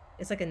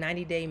it's like a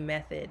 90-day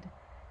method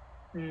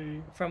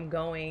from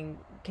going.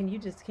 Can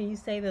you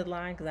say the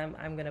line? Because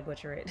I'm gonna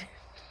butcher it.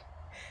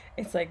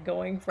 It's like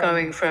going from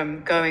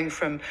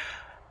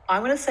I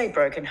want to say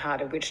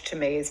brokenhearted, which to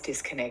me is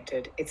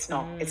disconnected. It's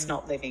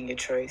not living your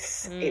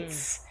truth.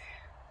 It's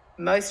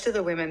most of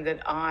the women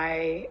that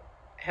I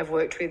have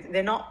worked with,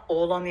 they're not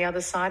all on the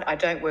other side. I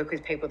don't work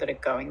with people that are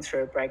going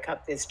through a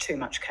breakup. There's too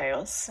much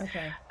chaos.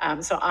 Okay.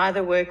 So I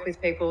either work with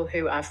people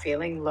who are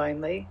feeling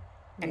lonely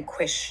and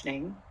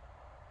questioning.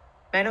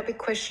 May not be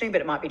questioning,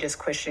 but it might be just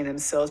questioning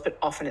themselves, but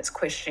often it's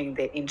questioning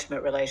their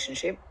intimate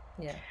relationship.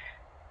 Yeah.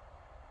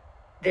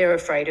 They're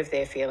afraid of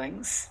their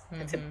feelings.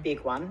 That's a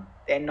big one.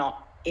 They're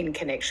not in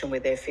connection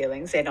with their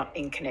feelings. They're not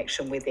in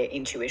connection with their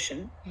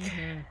intuition.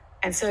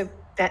 And so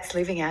that's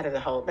living out of the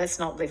whole. That's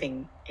not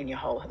living in your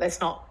whole. That's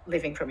not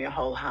living from your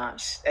whole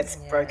heart. That's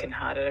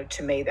brokenhearted.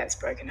 To me, that's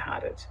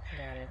brokenhearted.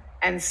 Got it.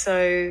 And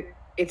so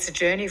it's a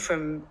journey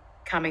from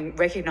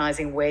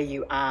recognizing where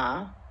you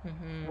are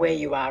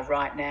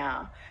right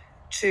now,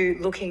 to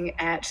looking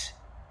at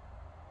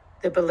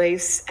the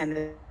beliefs and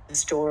the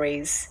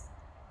stories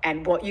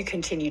and what you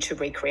continue to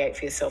recreate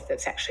for yourself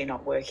that's actually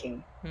not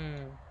working.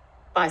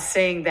 By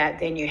seeing that,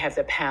 then you have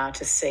the power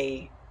to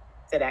see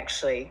that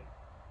actually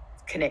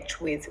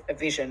connect with a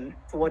vision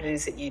for what it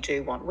is that you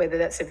do want, whether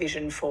that's a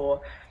vision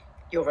for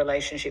your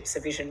relationships, a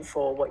vision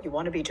for what you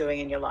want to be doing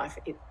in your life.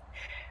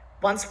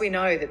 Once we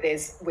know that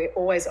we're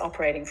always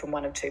operating from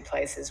one of two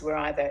places. We're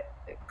either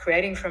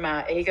creating from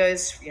our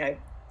egos,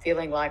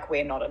 feeling like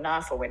we're not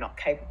enough or we're not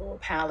capable or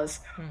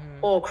powerless,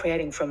 or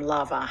creating from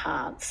love, our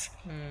hearts.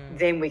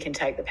 Then we can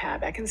take the power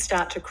back and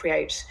start to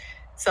create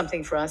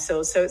something for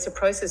ourselves. So it's a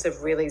process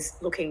of really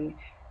looking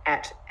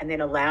at and then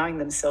letting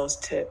themselves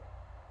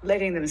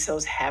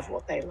have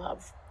what they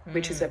love,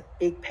 which is a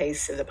big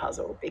piece of the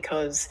puzzle,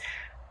 because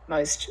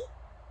most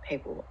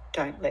people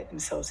don't let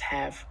themselves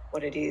have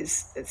what it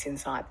is that's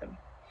inside them.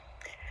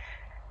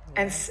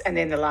 And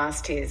then the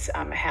last is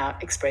how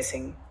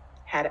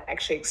to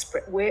actually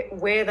express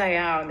where they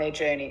are on their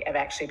journey of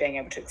actually being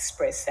able to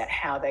express that,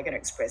 how they're going to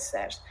express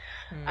that.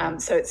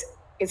 So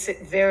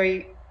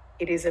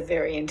it is a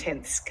very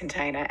intense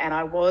container. And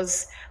I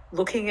was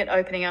looking at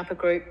opening up a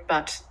group,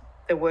 but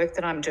the work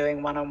that I'm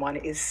doing one-on-one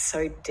is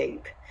so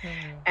deep,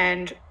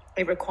 and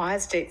it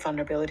requires deep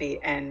vulnerability,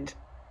 and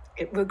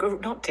it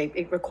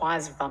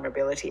requires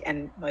vulnerability.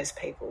 And most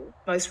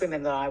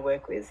women that I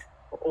work with,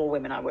 or all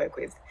women I work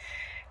with,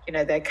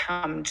 they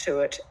come to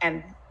it,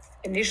 and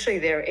initially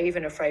they're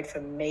even afraid for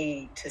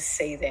me to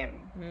see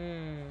them.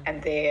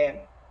 And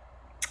it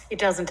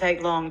doesn't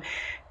take long.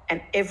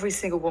 And every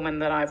single woman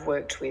that I've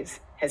worked with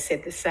has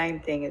said the same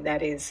thing, and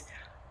that is,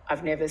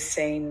 I've never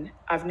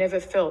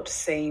felt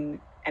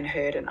seen and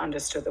heard and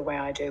understood the way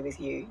I do with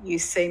you. You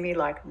see me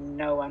like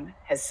no one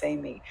has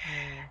seen me.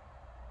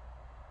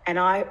 And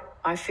I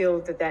feel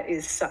that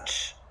is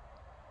such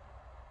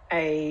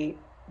a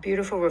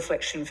beautiful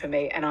reflection for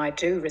me, and I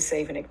do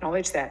receive and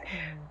acknowledge that,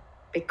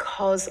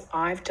 because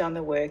I've done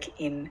the work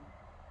in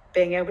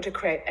being able to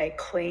create a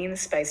clean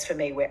space for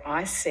me where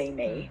I see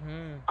me,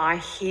 I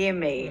hear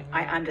me,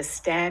 I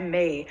understand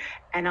me,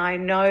 and I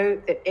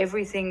know that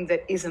everything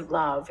that isn't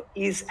love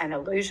is an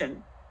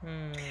illusion.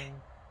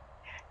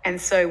 And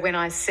so when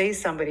I see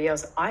somebody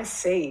else, I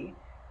see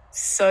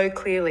so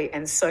clearly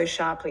and so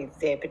sharply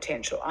their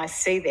potential. I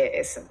see their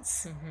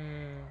essence.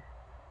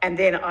 And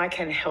then I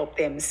can help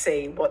them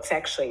see what's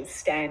actually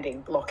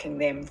blocking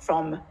them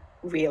from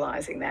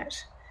realizing that.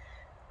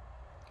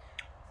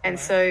 And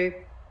so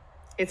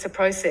it's a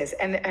process.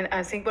 And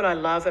I think what I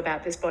love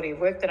about this body of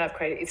work that I've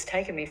created, it's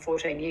taken me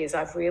 14 years.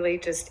 I've really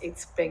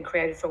it's been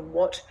created from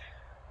what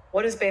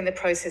has been the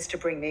process to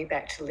bring me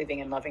back to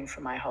living and loving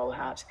from my whole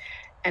heart.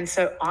 And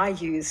so I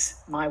use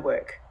my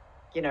work,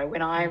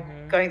 when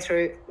I'm going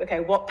through,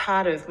 okay, what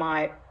part of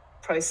my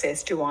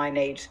process do I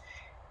need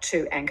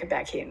to anchor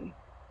back in?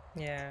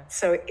 Yeah.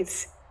 So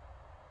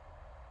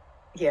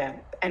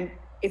and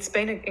it's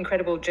been an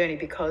incredible journey,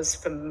 because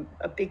from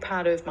a big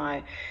part of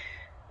my,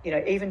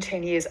 even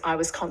 10 years, I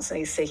was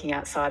constantly seeking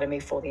outside of me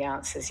for the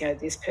answers.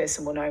 This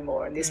person will know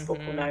more and this book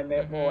will know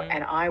more.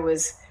 And I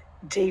was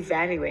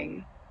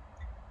devaluing,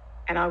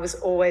 and I was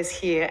always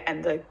here,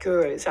 and the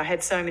gurus, I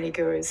had so many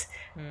gurus.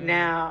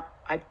 Now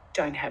I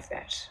don't have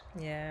that.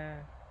 Yeah.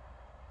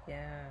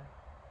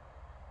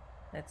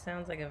 That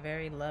sounds like a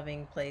very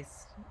loving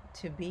place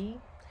to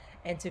be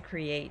and to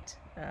create.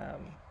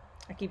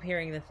 I keep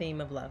hearing the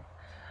theme of love.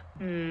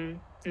 And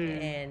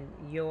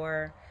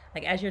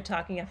as you're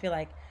talking, I feel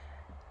like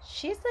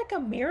she's like a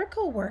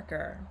miracle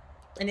worker.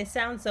 And it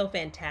sounds so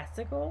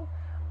fantastical,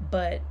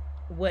 but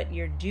what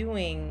you're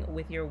doing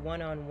with your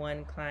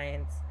one-on-one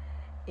clients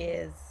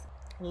is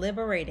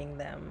liberating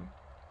them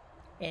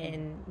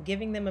and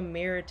giving them a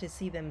mirror to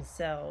see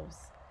themselves.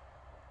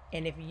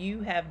 And if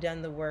you have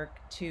done the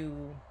work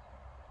to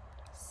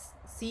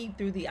see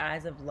through the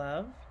eyes of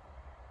love,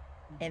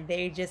 and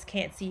they just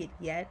can't see it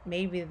yet,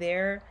 maybe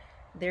their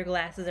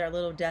glasses are a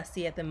little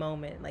dusty at the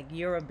moment, like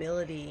your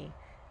ability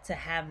to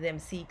have them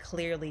see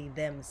clearly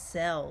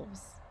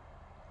themselves,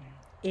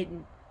 it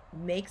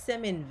makes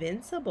them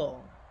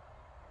invincible.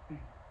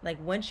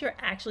 Like once you're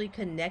actually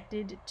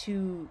connected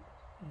to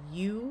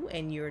you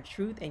and your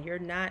truth, and you're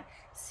not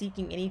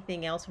seeking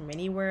anything else from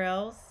anywhere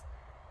else,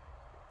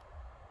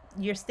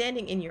 you're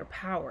standing in your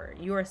power.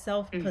 You are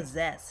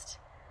self-possessed,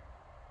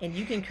 and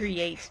you can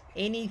create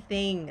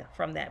anything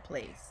from that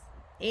place.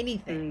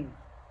 Anything.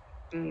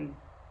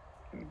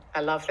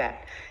 I love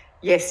that.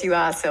 Yes, you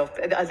are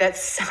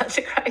that's such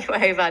a great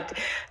way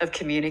of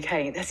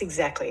communicating. That's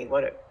exactly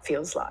what it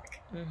feels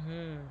like.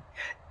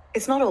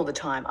 It's not all the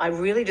time. I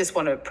really just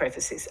want to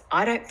preface this.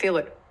 I don't feel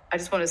it. I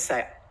just want to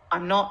say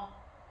I'm not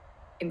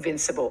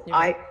invincible.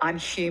 I'm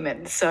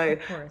human. So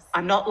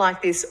I'm not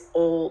like this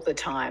all the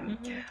time.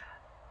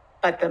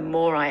 But the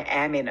more I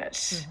am in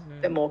it,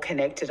 the more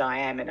connected I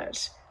am in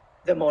it,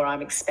 the more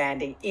I'm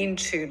expanding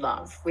into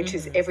love, which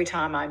is every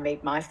time I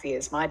meet my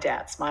fears, my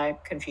doubts, my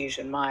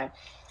confusion, my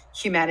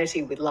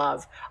humanity with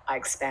love, I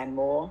expand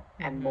more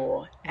and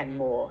more and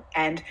more.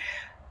 And,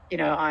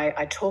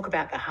 I talk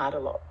about the heart a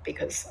lot,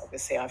 because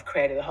obviously I've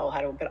created the whole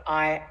heart, but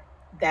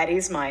that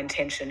is my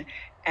intention.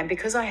 And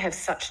because I have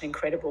such an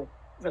incredible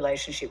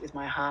relationship with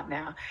my heart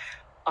now,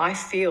 I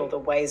feel the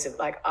ways of,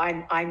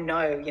 I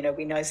know,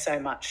 we know so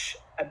much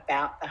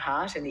about the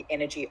heart and the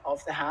energy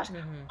of the heart.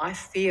 I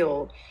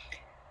feel,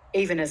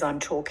 even as I'm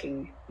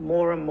talking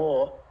more and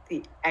more,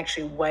 the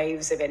actual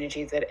waves of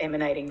energy that are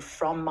emanating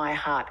from my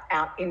heart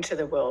out into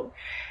the world.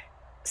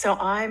 So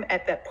I'm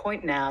at that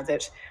point now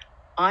that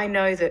I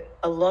know that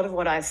a lot of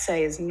what I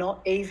say is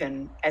not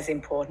even as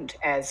important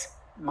as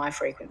my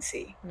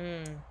frequency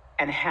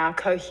and how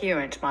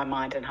coherent my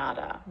mind and heart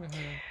are.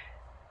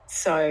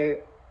 So,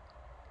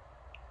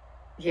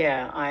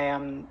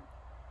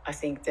 I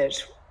think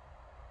that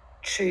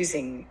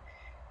choosing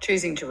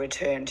to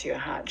return to your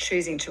heart,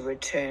 choosing to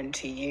return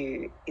to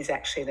you, is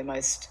actually the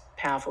most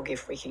powerful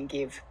gift we can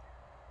give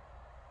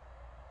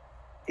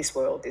this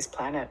world, this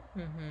planet.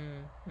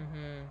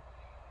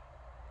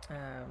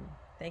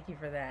 Thank you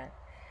for that.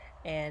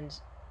 And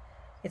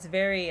it's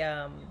very,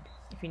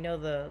 if you know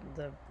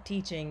the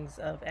teachings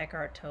of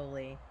Eckhart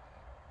Tolle,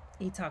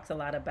 he talks a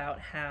lot about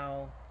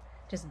how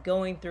just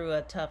going through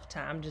a tough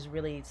time, I'm just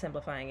really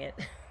simplifying it,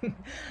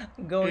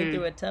 going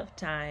through a tough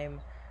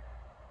time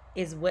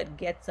is what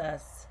gets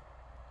us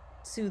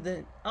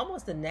to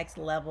almost the next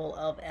level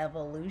of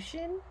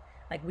evolution.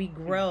 Like we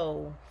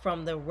grow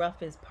from the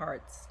roughest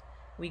parts.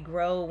 We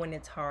grow when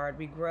it's hard.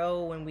 We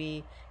grow when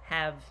we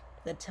have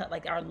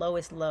like our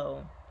lowest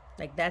low.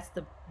 Like that's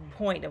the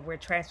point of where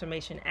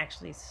transformation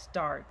actually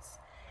starts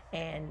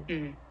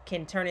and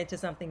can turn into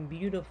something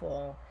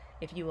beautiful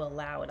if you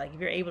allow it. Like if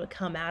you're able to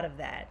come out of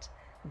that,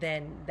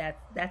 then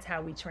that's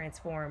how we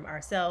transform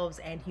ourselves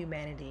and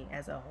humanity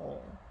as a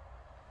whole.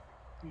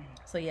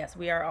 So yes,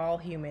 we are all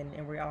human,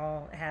 and we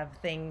all have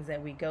things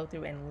that we go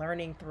through and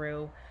learning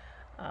through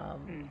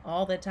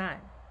all the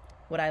time.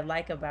 What I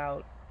like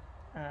about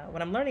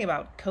when I'm learning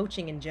about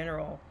coaching in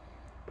general,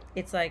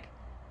 it's like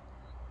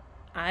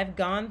I've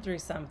gone through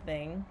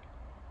something.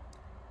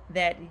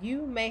 that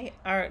you may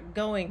are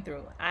going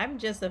through. I'm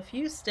just a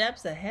few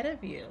steps ahead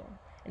of you,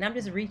 and I'm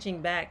just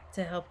reaching back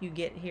to help you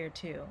get here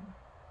too.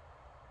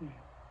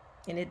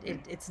 And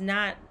it's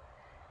not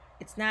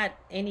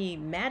any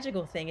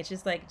magical thing. It's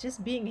just like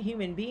just being a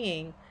human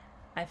being.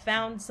 I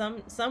found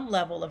some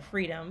level of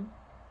freedom,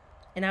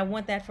 and I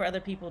want that for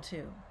other people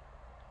too.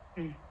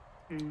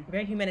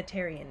 Very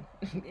humanitarian,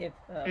 if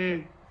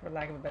for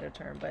lack of a better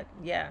term, but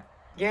yeah.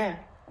 Yeah,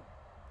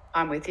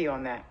 I'm with you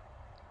on that.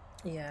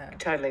 Yeah,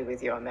 totally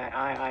with you on that.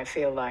 I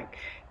feel like,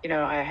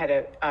 I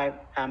had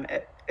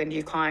a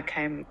new client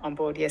came on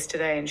board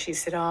yesterday, and she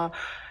said, "Oh,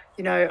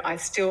 I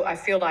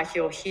feel like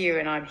you're here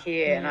and I'm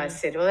here." And I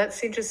said, "Well,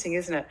 that's interesting,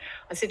 isn't it?"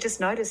 I said, "Just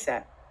notice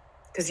that,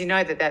 because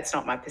that's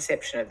not my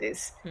perception of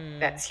this.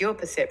 That's your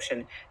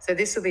perception. So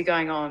this will be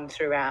going on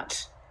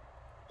throughout,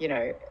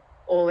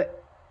 all.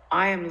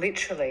 I am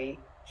literally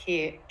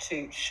here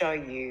to show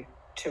you,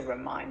 to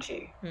remind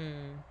you,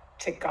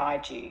 to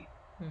guide you,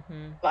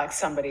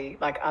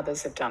 like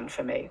others have done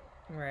for me.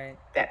 Right.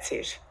 That's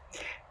it."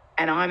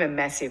 And I'm a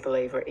massive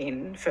believer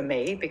for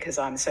me, because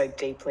I'm so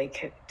deeply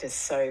just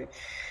so,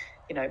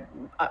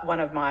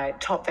 one of my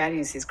top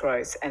values is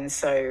growth. And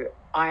so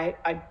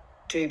I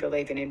do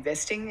believe in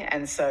investing.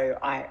 And so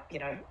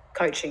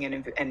coaching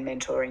and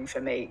mentoring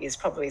for me is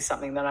probably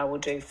something that I will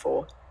do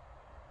for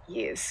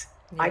years.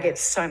 Yeah. I get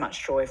so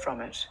much joy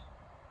from it.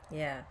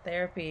 Yeah.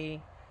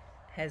 Therapy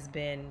has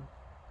been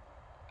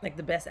like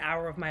the best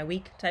hour of my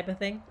week type of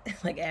thing.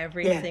 Like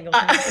every single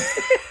time.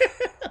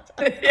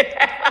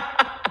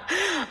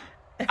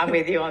 I'm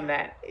with you on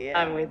that. Yeah.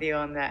 I'm with you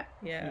on that.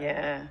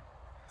 Yeah.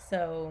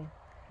 So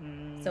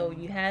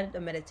you had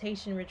a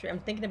meditation retreat. I'm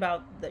thinking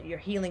about your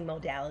healing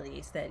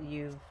modalities that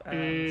you've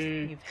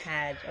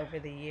had over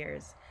the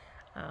years.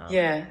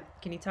 Can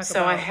you talk about?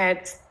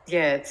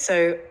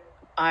 So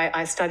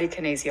I studied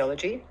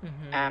kinesiology.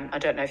 I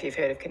don't know if you've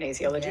heard of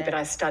kinesiology, but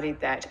I studied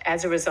that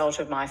as a result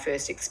of my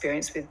first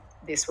experience with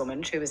this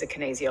woman. She was a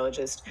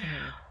kinesiologist.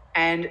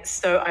 And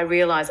so I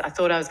realized, I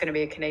thought I was going to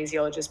be a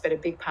kinesiologist, but a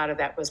big part of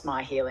that was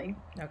my healing.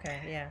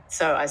 Okay, yeah.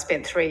 So I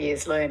spent 3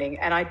 years learning,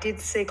 and I did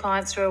see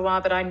clients for a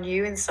while, but I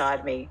knew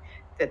inside me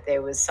that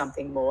there was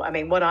something more. I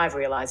mean, what I've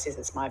realized is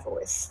it's my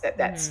voice,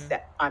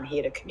 that I'm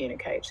here to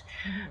communicate,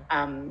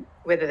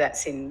 whether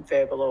that's in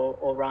verbal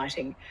or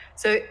writing.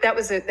 So that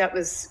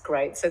was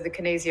great. So the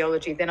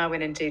kinesiology, then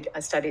I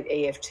studied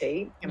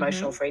EFT,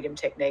 Emotional Freedom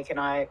Technique,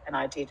 and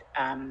I did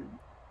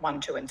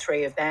 1, 2, and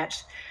 3 of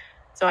that.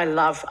 So I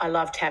love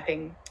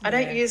tapping. I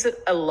don't use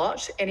it a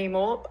lot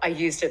anymore. I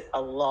used it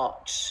a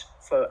lot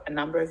for a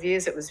number of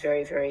years. It was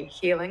very, very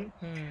healing.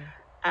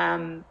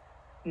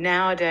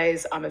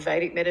 Nowadays, I'm a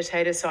Vedic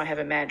meditator, so I have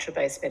a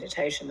mantra-based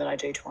meditation that I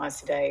do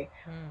twice a day.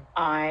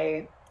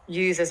 I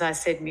use, as I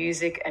said,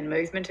 music and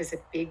movement is a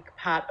big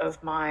part of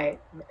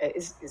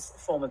is a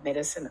form of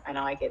medicine, and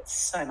I get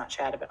so much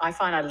out of it. I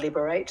find I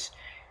liberate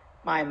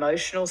my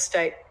emotional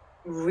state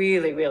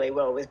really, really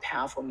well with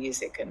powerful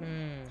music.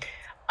 And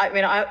I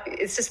mean,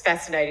 it's just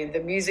fascinating. The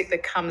music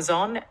that comes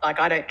on, like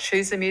I don't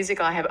choose the music.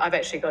 I've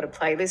actually got a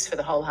playlist for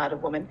the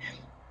Wholehearted Woman,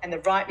 and the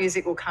right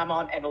music will come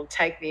on and it'll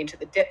take me into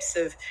the depths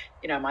of,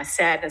 my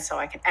sadness, so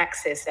I can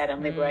access that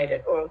and liberate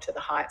it, or to the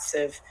heights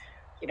of,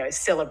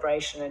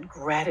 celebration and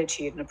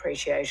gratitude and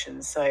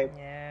appreciation. So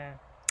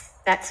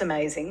that's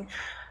amazing.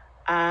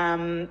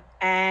 And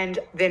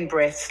then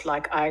breath,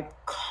 like I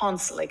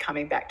constantly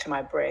coming back to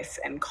my breath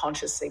and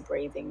consciously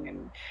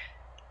breathing.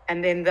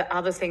 And then the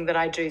other thing that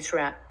I do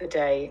throughout the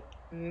day,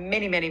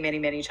 many, many, many,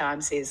 many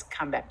times, is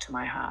come back to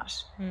my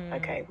heart.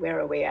 Okay, where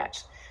are we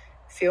at?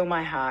 Feel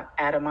my heart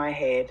out of my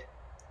head.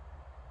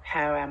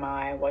 How am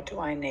I? What do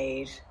I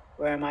need?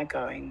 Where am I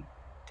going?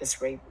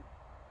 Just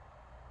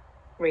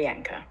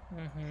re-anchor.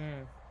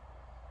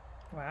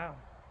 Wow,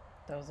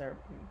 those are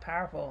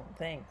powerful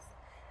things.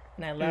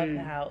 And I love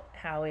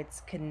how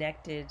it's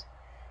connected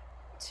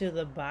to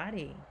the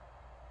body.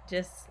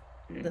 Just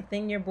the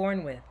thing you're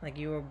born with. Like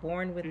you were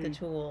born with the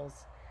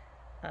tools,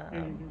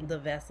 the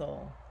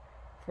vessel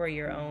for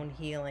your own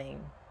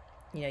healing.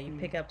 You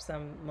pick up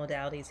some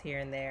modalities here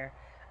and there.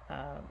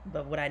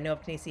 But what I know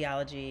of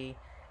kinesiology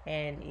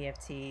and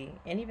EFT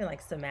and even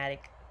like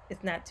somatic,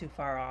 it's not too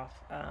far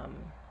off.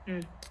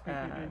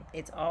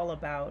 It's all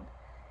about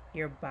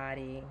your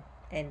body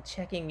and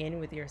checking in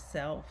with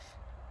yourself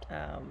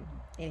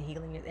and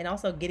healing it, and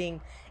also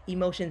getting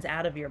emotions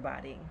out of your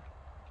body.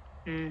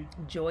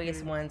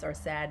 Joyous ones or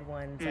sad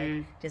ones,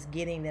 like just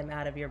getting them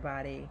out of your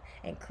body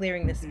and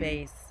clearing the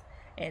space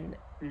and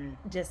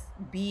just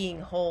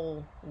being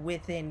whole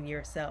within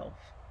yourself.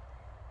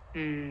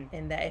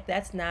 And that if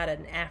that's not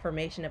an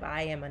affirmation of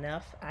I am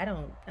enough, I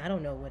don't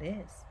know what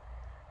is.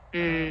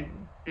 I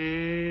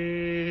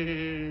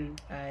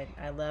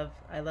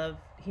love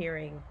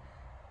hearing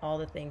all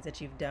the things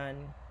that you've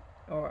done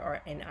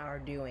or and are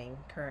doing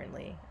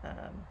currently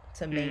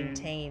to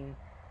maintain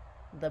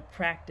the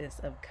practice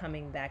of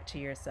coming back to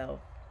yourself,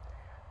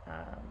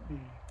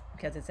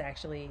 because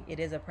it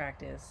is a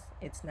practice.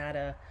 It's not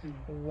a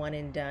one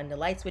and done. The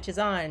light switch is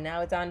on,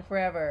 now it's on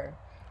forever.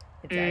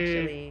 It's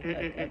actually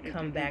a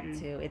comeback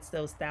to, it's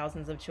those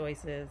thousands of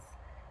choices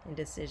and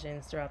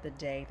decisions throughout the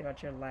day,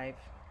 throughout your life.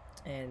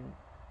 And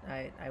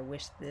I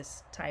wish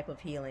this type of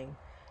healing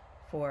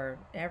for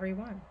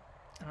everyone,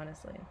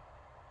 honestly.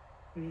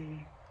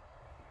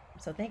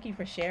 So thank you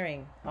for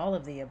sharing all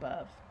of the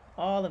above.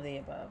 All of the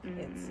above.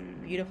 It's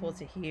beautiful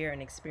to hear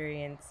and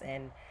experience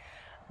and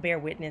bear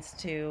witness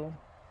to,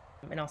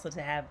 and also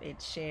to have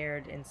it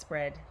shared and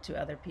spread to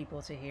other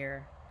people to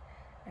hear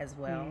as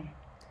well.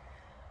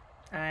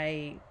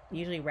 I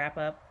usually wrap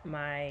up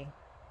my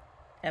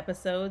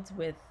episodes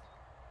with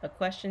a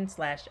question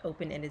 /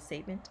 open-ended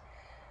statement.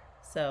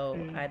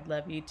 So I'd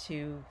love you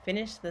to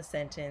finish the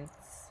sentence.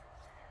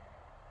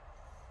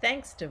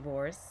 Thanks,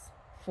 divorce,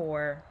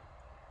 for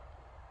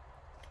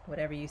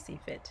whatever you see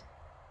fit.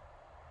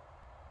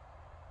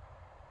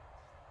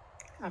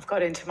 I've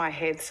got into my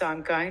head, so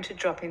I'm going to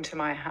drop into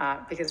my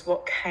heart, because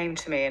what came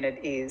to me, and it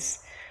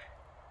is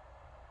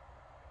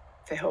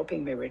for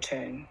helping me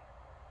return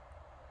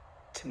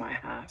to my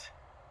heart,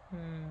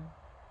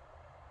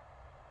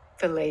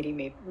 for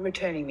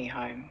returning me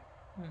home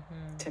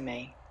to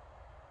me.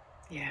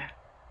 Yeah,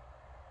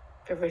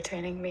 for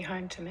returning me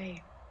home to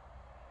me.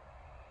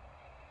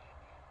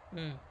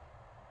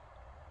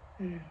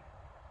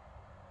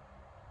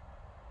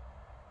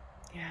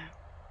 Yeah,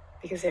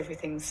 because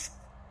everything's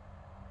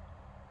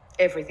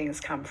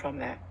come from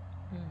that.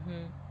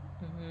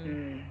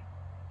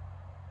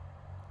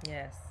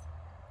 Yes,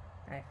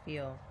 I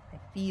feel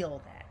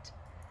that.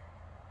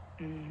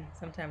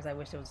 Sometimes I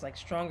wish it was like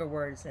stronger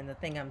words than the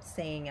thing I'm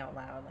saying out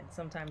loud. Like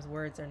sometimes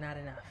words are not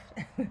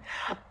enough.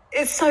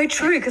 It's so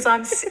true, because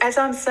as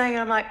I'm saying,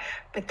 I'm like,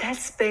 but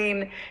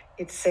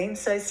it seems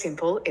so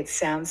simple. It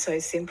sounds so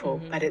simple,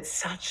 but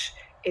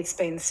it's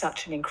been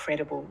such an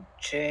incredible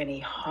journey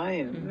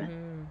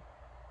home,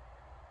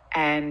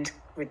 and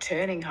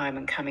returning home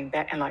and coming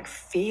back and like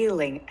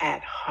feeling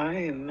at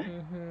home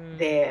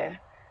there,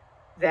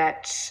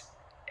 that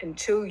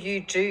until you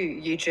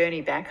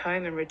journey back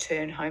home and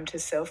return home to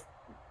self,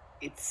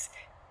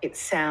 it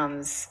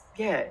sounds,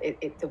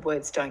 the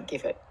words don't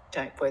give it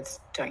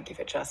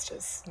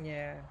justice.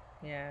 Yeah.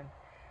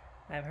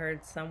 I've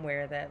heard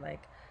somewhere that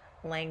like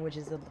language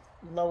is the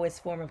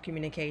lowest form of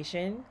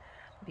communication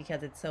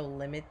because it's so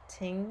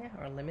limiting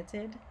or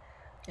limited.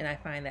 And I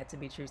find that to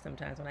be true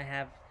sometimes when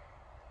I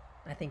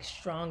think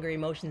stronger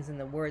emotions than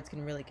the words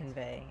can really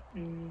convey.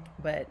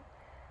 But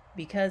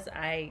because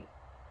I'm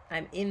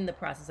in the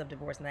process of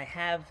divorce and I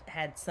have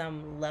had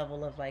some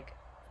level of like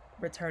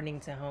returning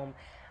to home,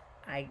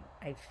 I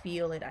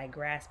feel it, I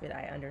grasp it,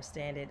 I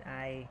understand it.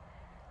 I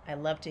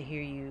love to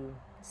hear you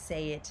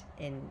say it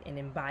and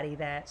embody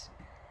that.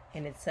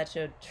 And it's such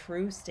a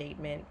true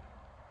statement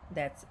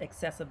that's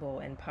accessible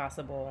and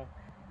possible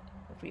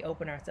if we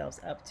open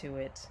ourselves up to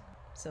it.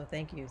 So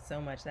thank you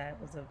so much. It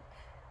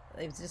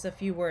was just a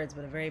few words,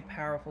 but a very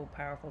powerful,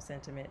 powerful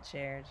sentiment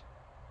shared.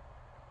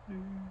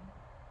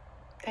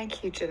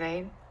 Thank you,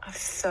 Janine. I've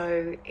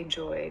so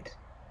enjoyed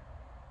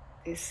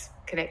this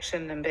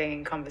connection and being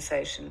in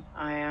conversation.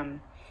 I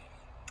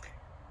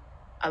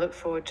look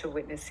forward to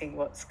witnessing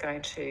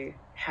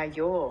how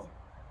your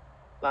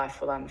life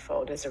will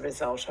unfold as a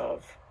result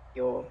of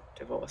your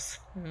divorce.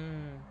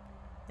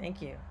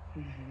 Thank you.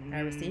 I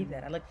received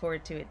that. I look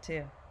forward to it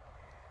too.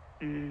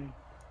 I'm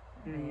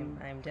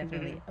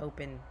definitely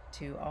open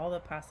to all the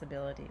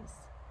possibilities,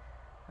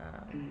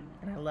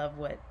 and I love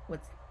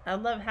I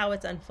love how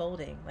it's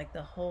unfolding. Like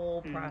the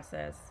whole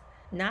process,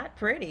 not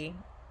pretty,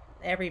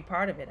 every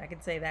part of it. I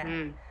can say that,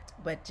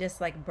 but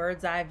just like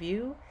bird's eye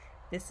view,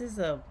 this is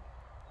a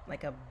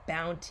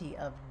bounty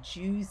of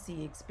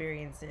juicy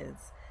experiences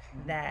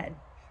that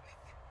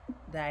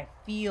I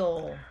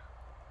feel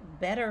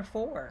better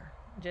for.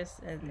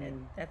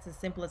 And that's as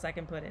simple as I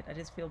can put it. I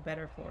just feel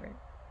better for it.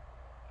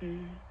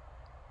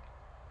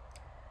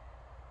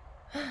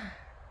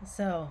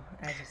 So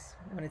I just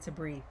wanted to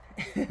breathe.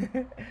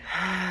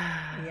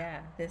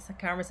 Yeah, this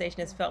conversation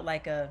has felt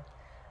like a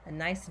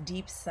nice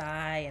deep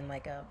sigh and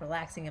like a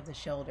relaxing of the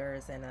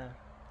shoulders, and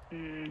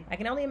I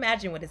can only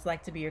imagine what it's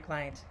like to be your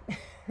client.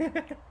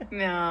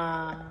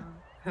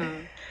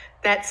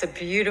 That's a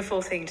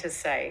beautiful thing to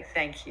say.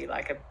 Thank you.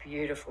 Like a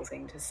beautiful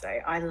thing to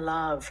say.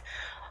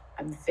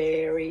 I'm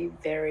very,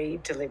 very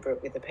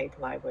deliberate with the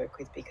people I work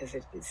with, because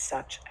it is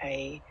such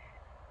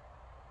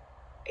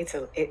it's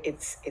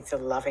a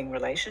loving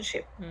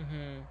relationship.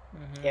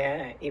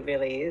 Yeah, it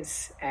really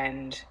is.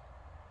 And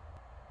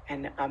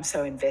I'm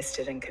so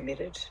invested and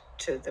committed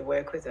to the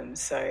work with them.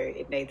 So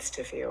it needs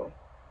to feel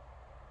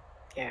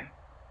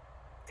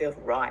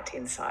right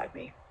inside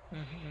me.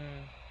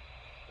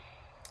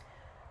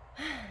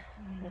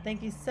 Well,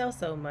 thank you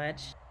so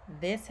much.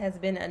 This has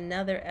been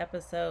another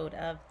episode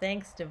of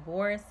Thanks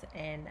Divorce,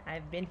 and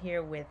I've been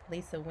here with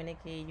Lisa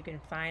Winnecke. You can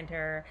find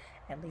her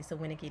at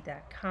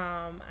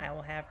lisawinnecke.com. I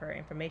will have her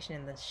information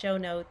in the show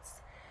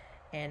notes,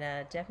 and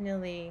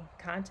definitely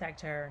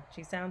contact her.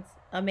 She sounds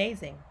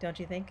amazing, don't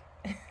you think?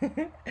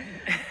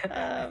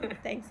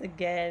 Thanks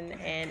again,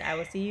 and I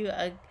will see you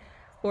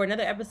for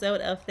another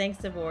episode of Thanks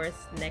Divorce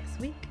next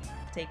week.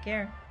 Take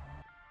care.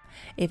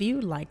 If you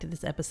liked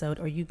this episode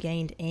or you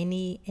gained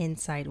any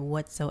insight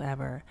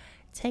whatsoever,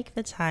 take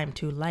the time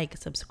to like,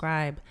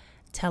 subscribe,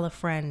 tell a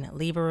friend,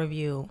 leave a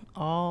review.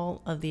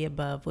 All of the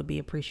above would be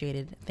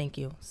appreciated. Thank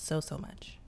you so much.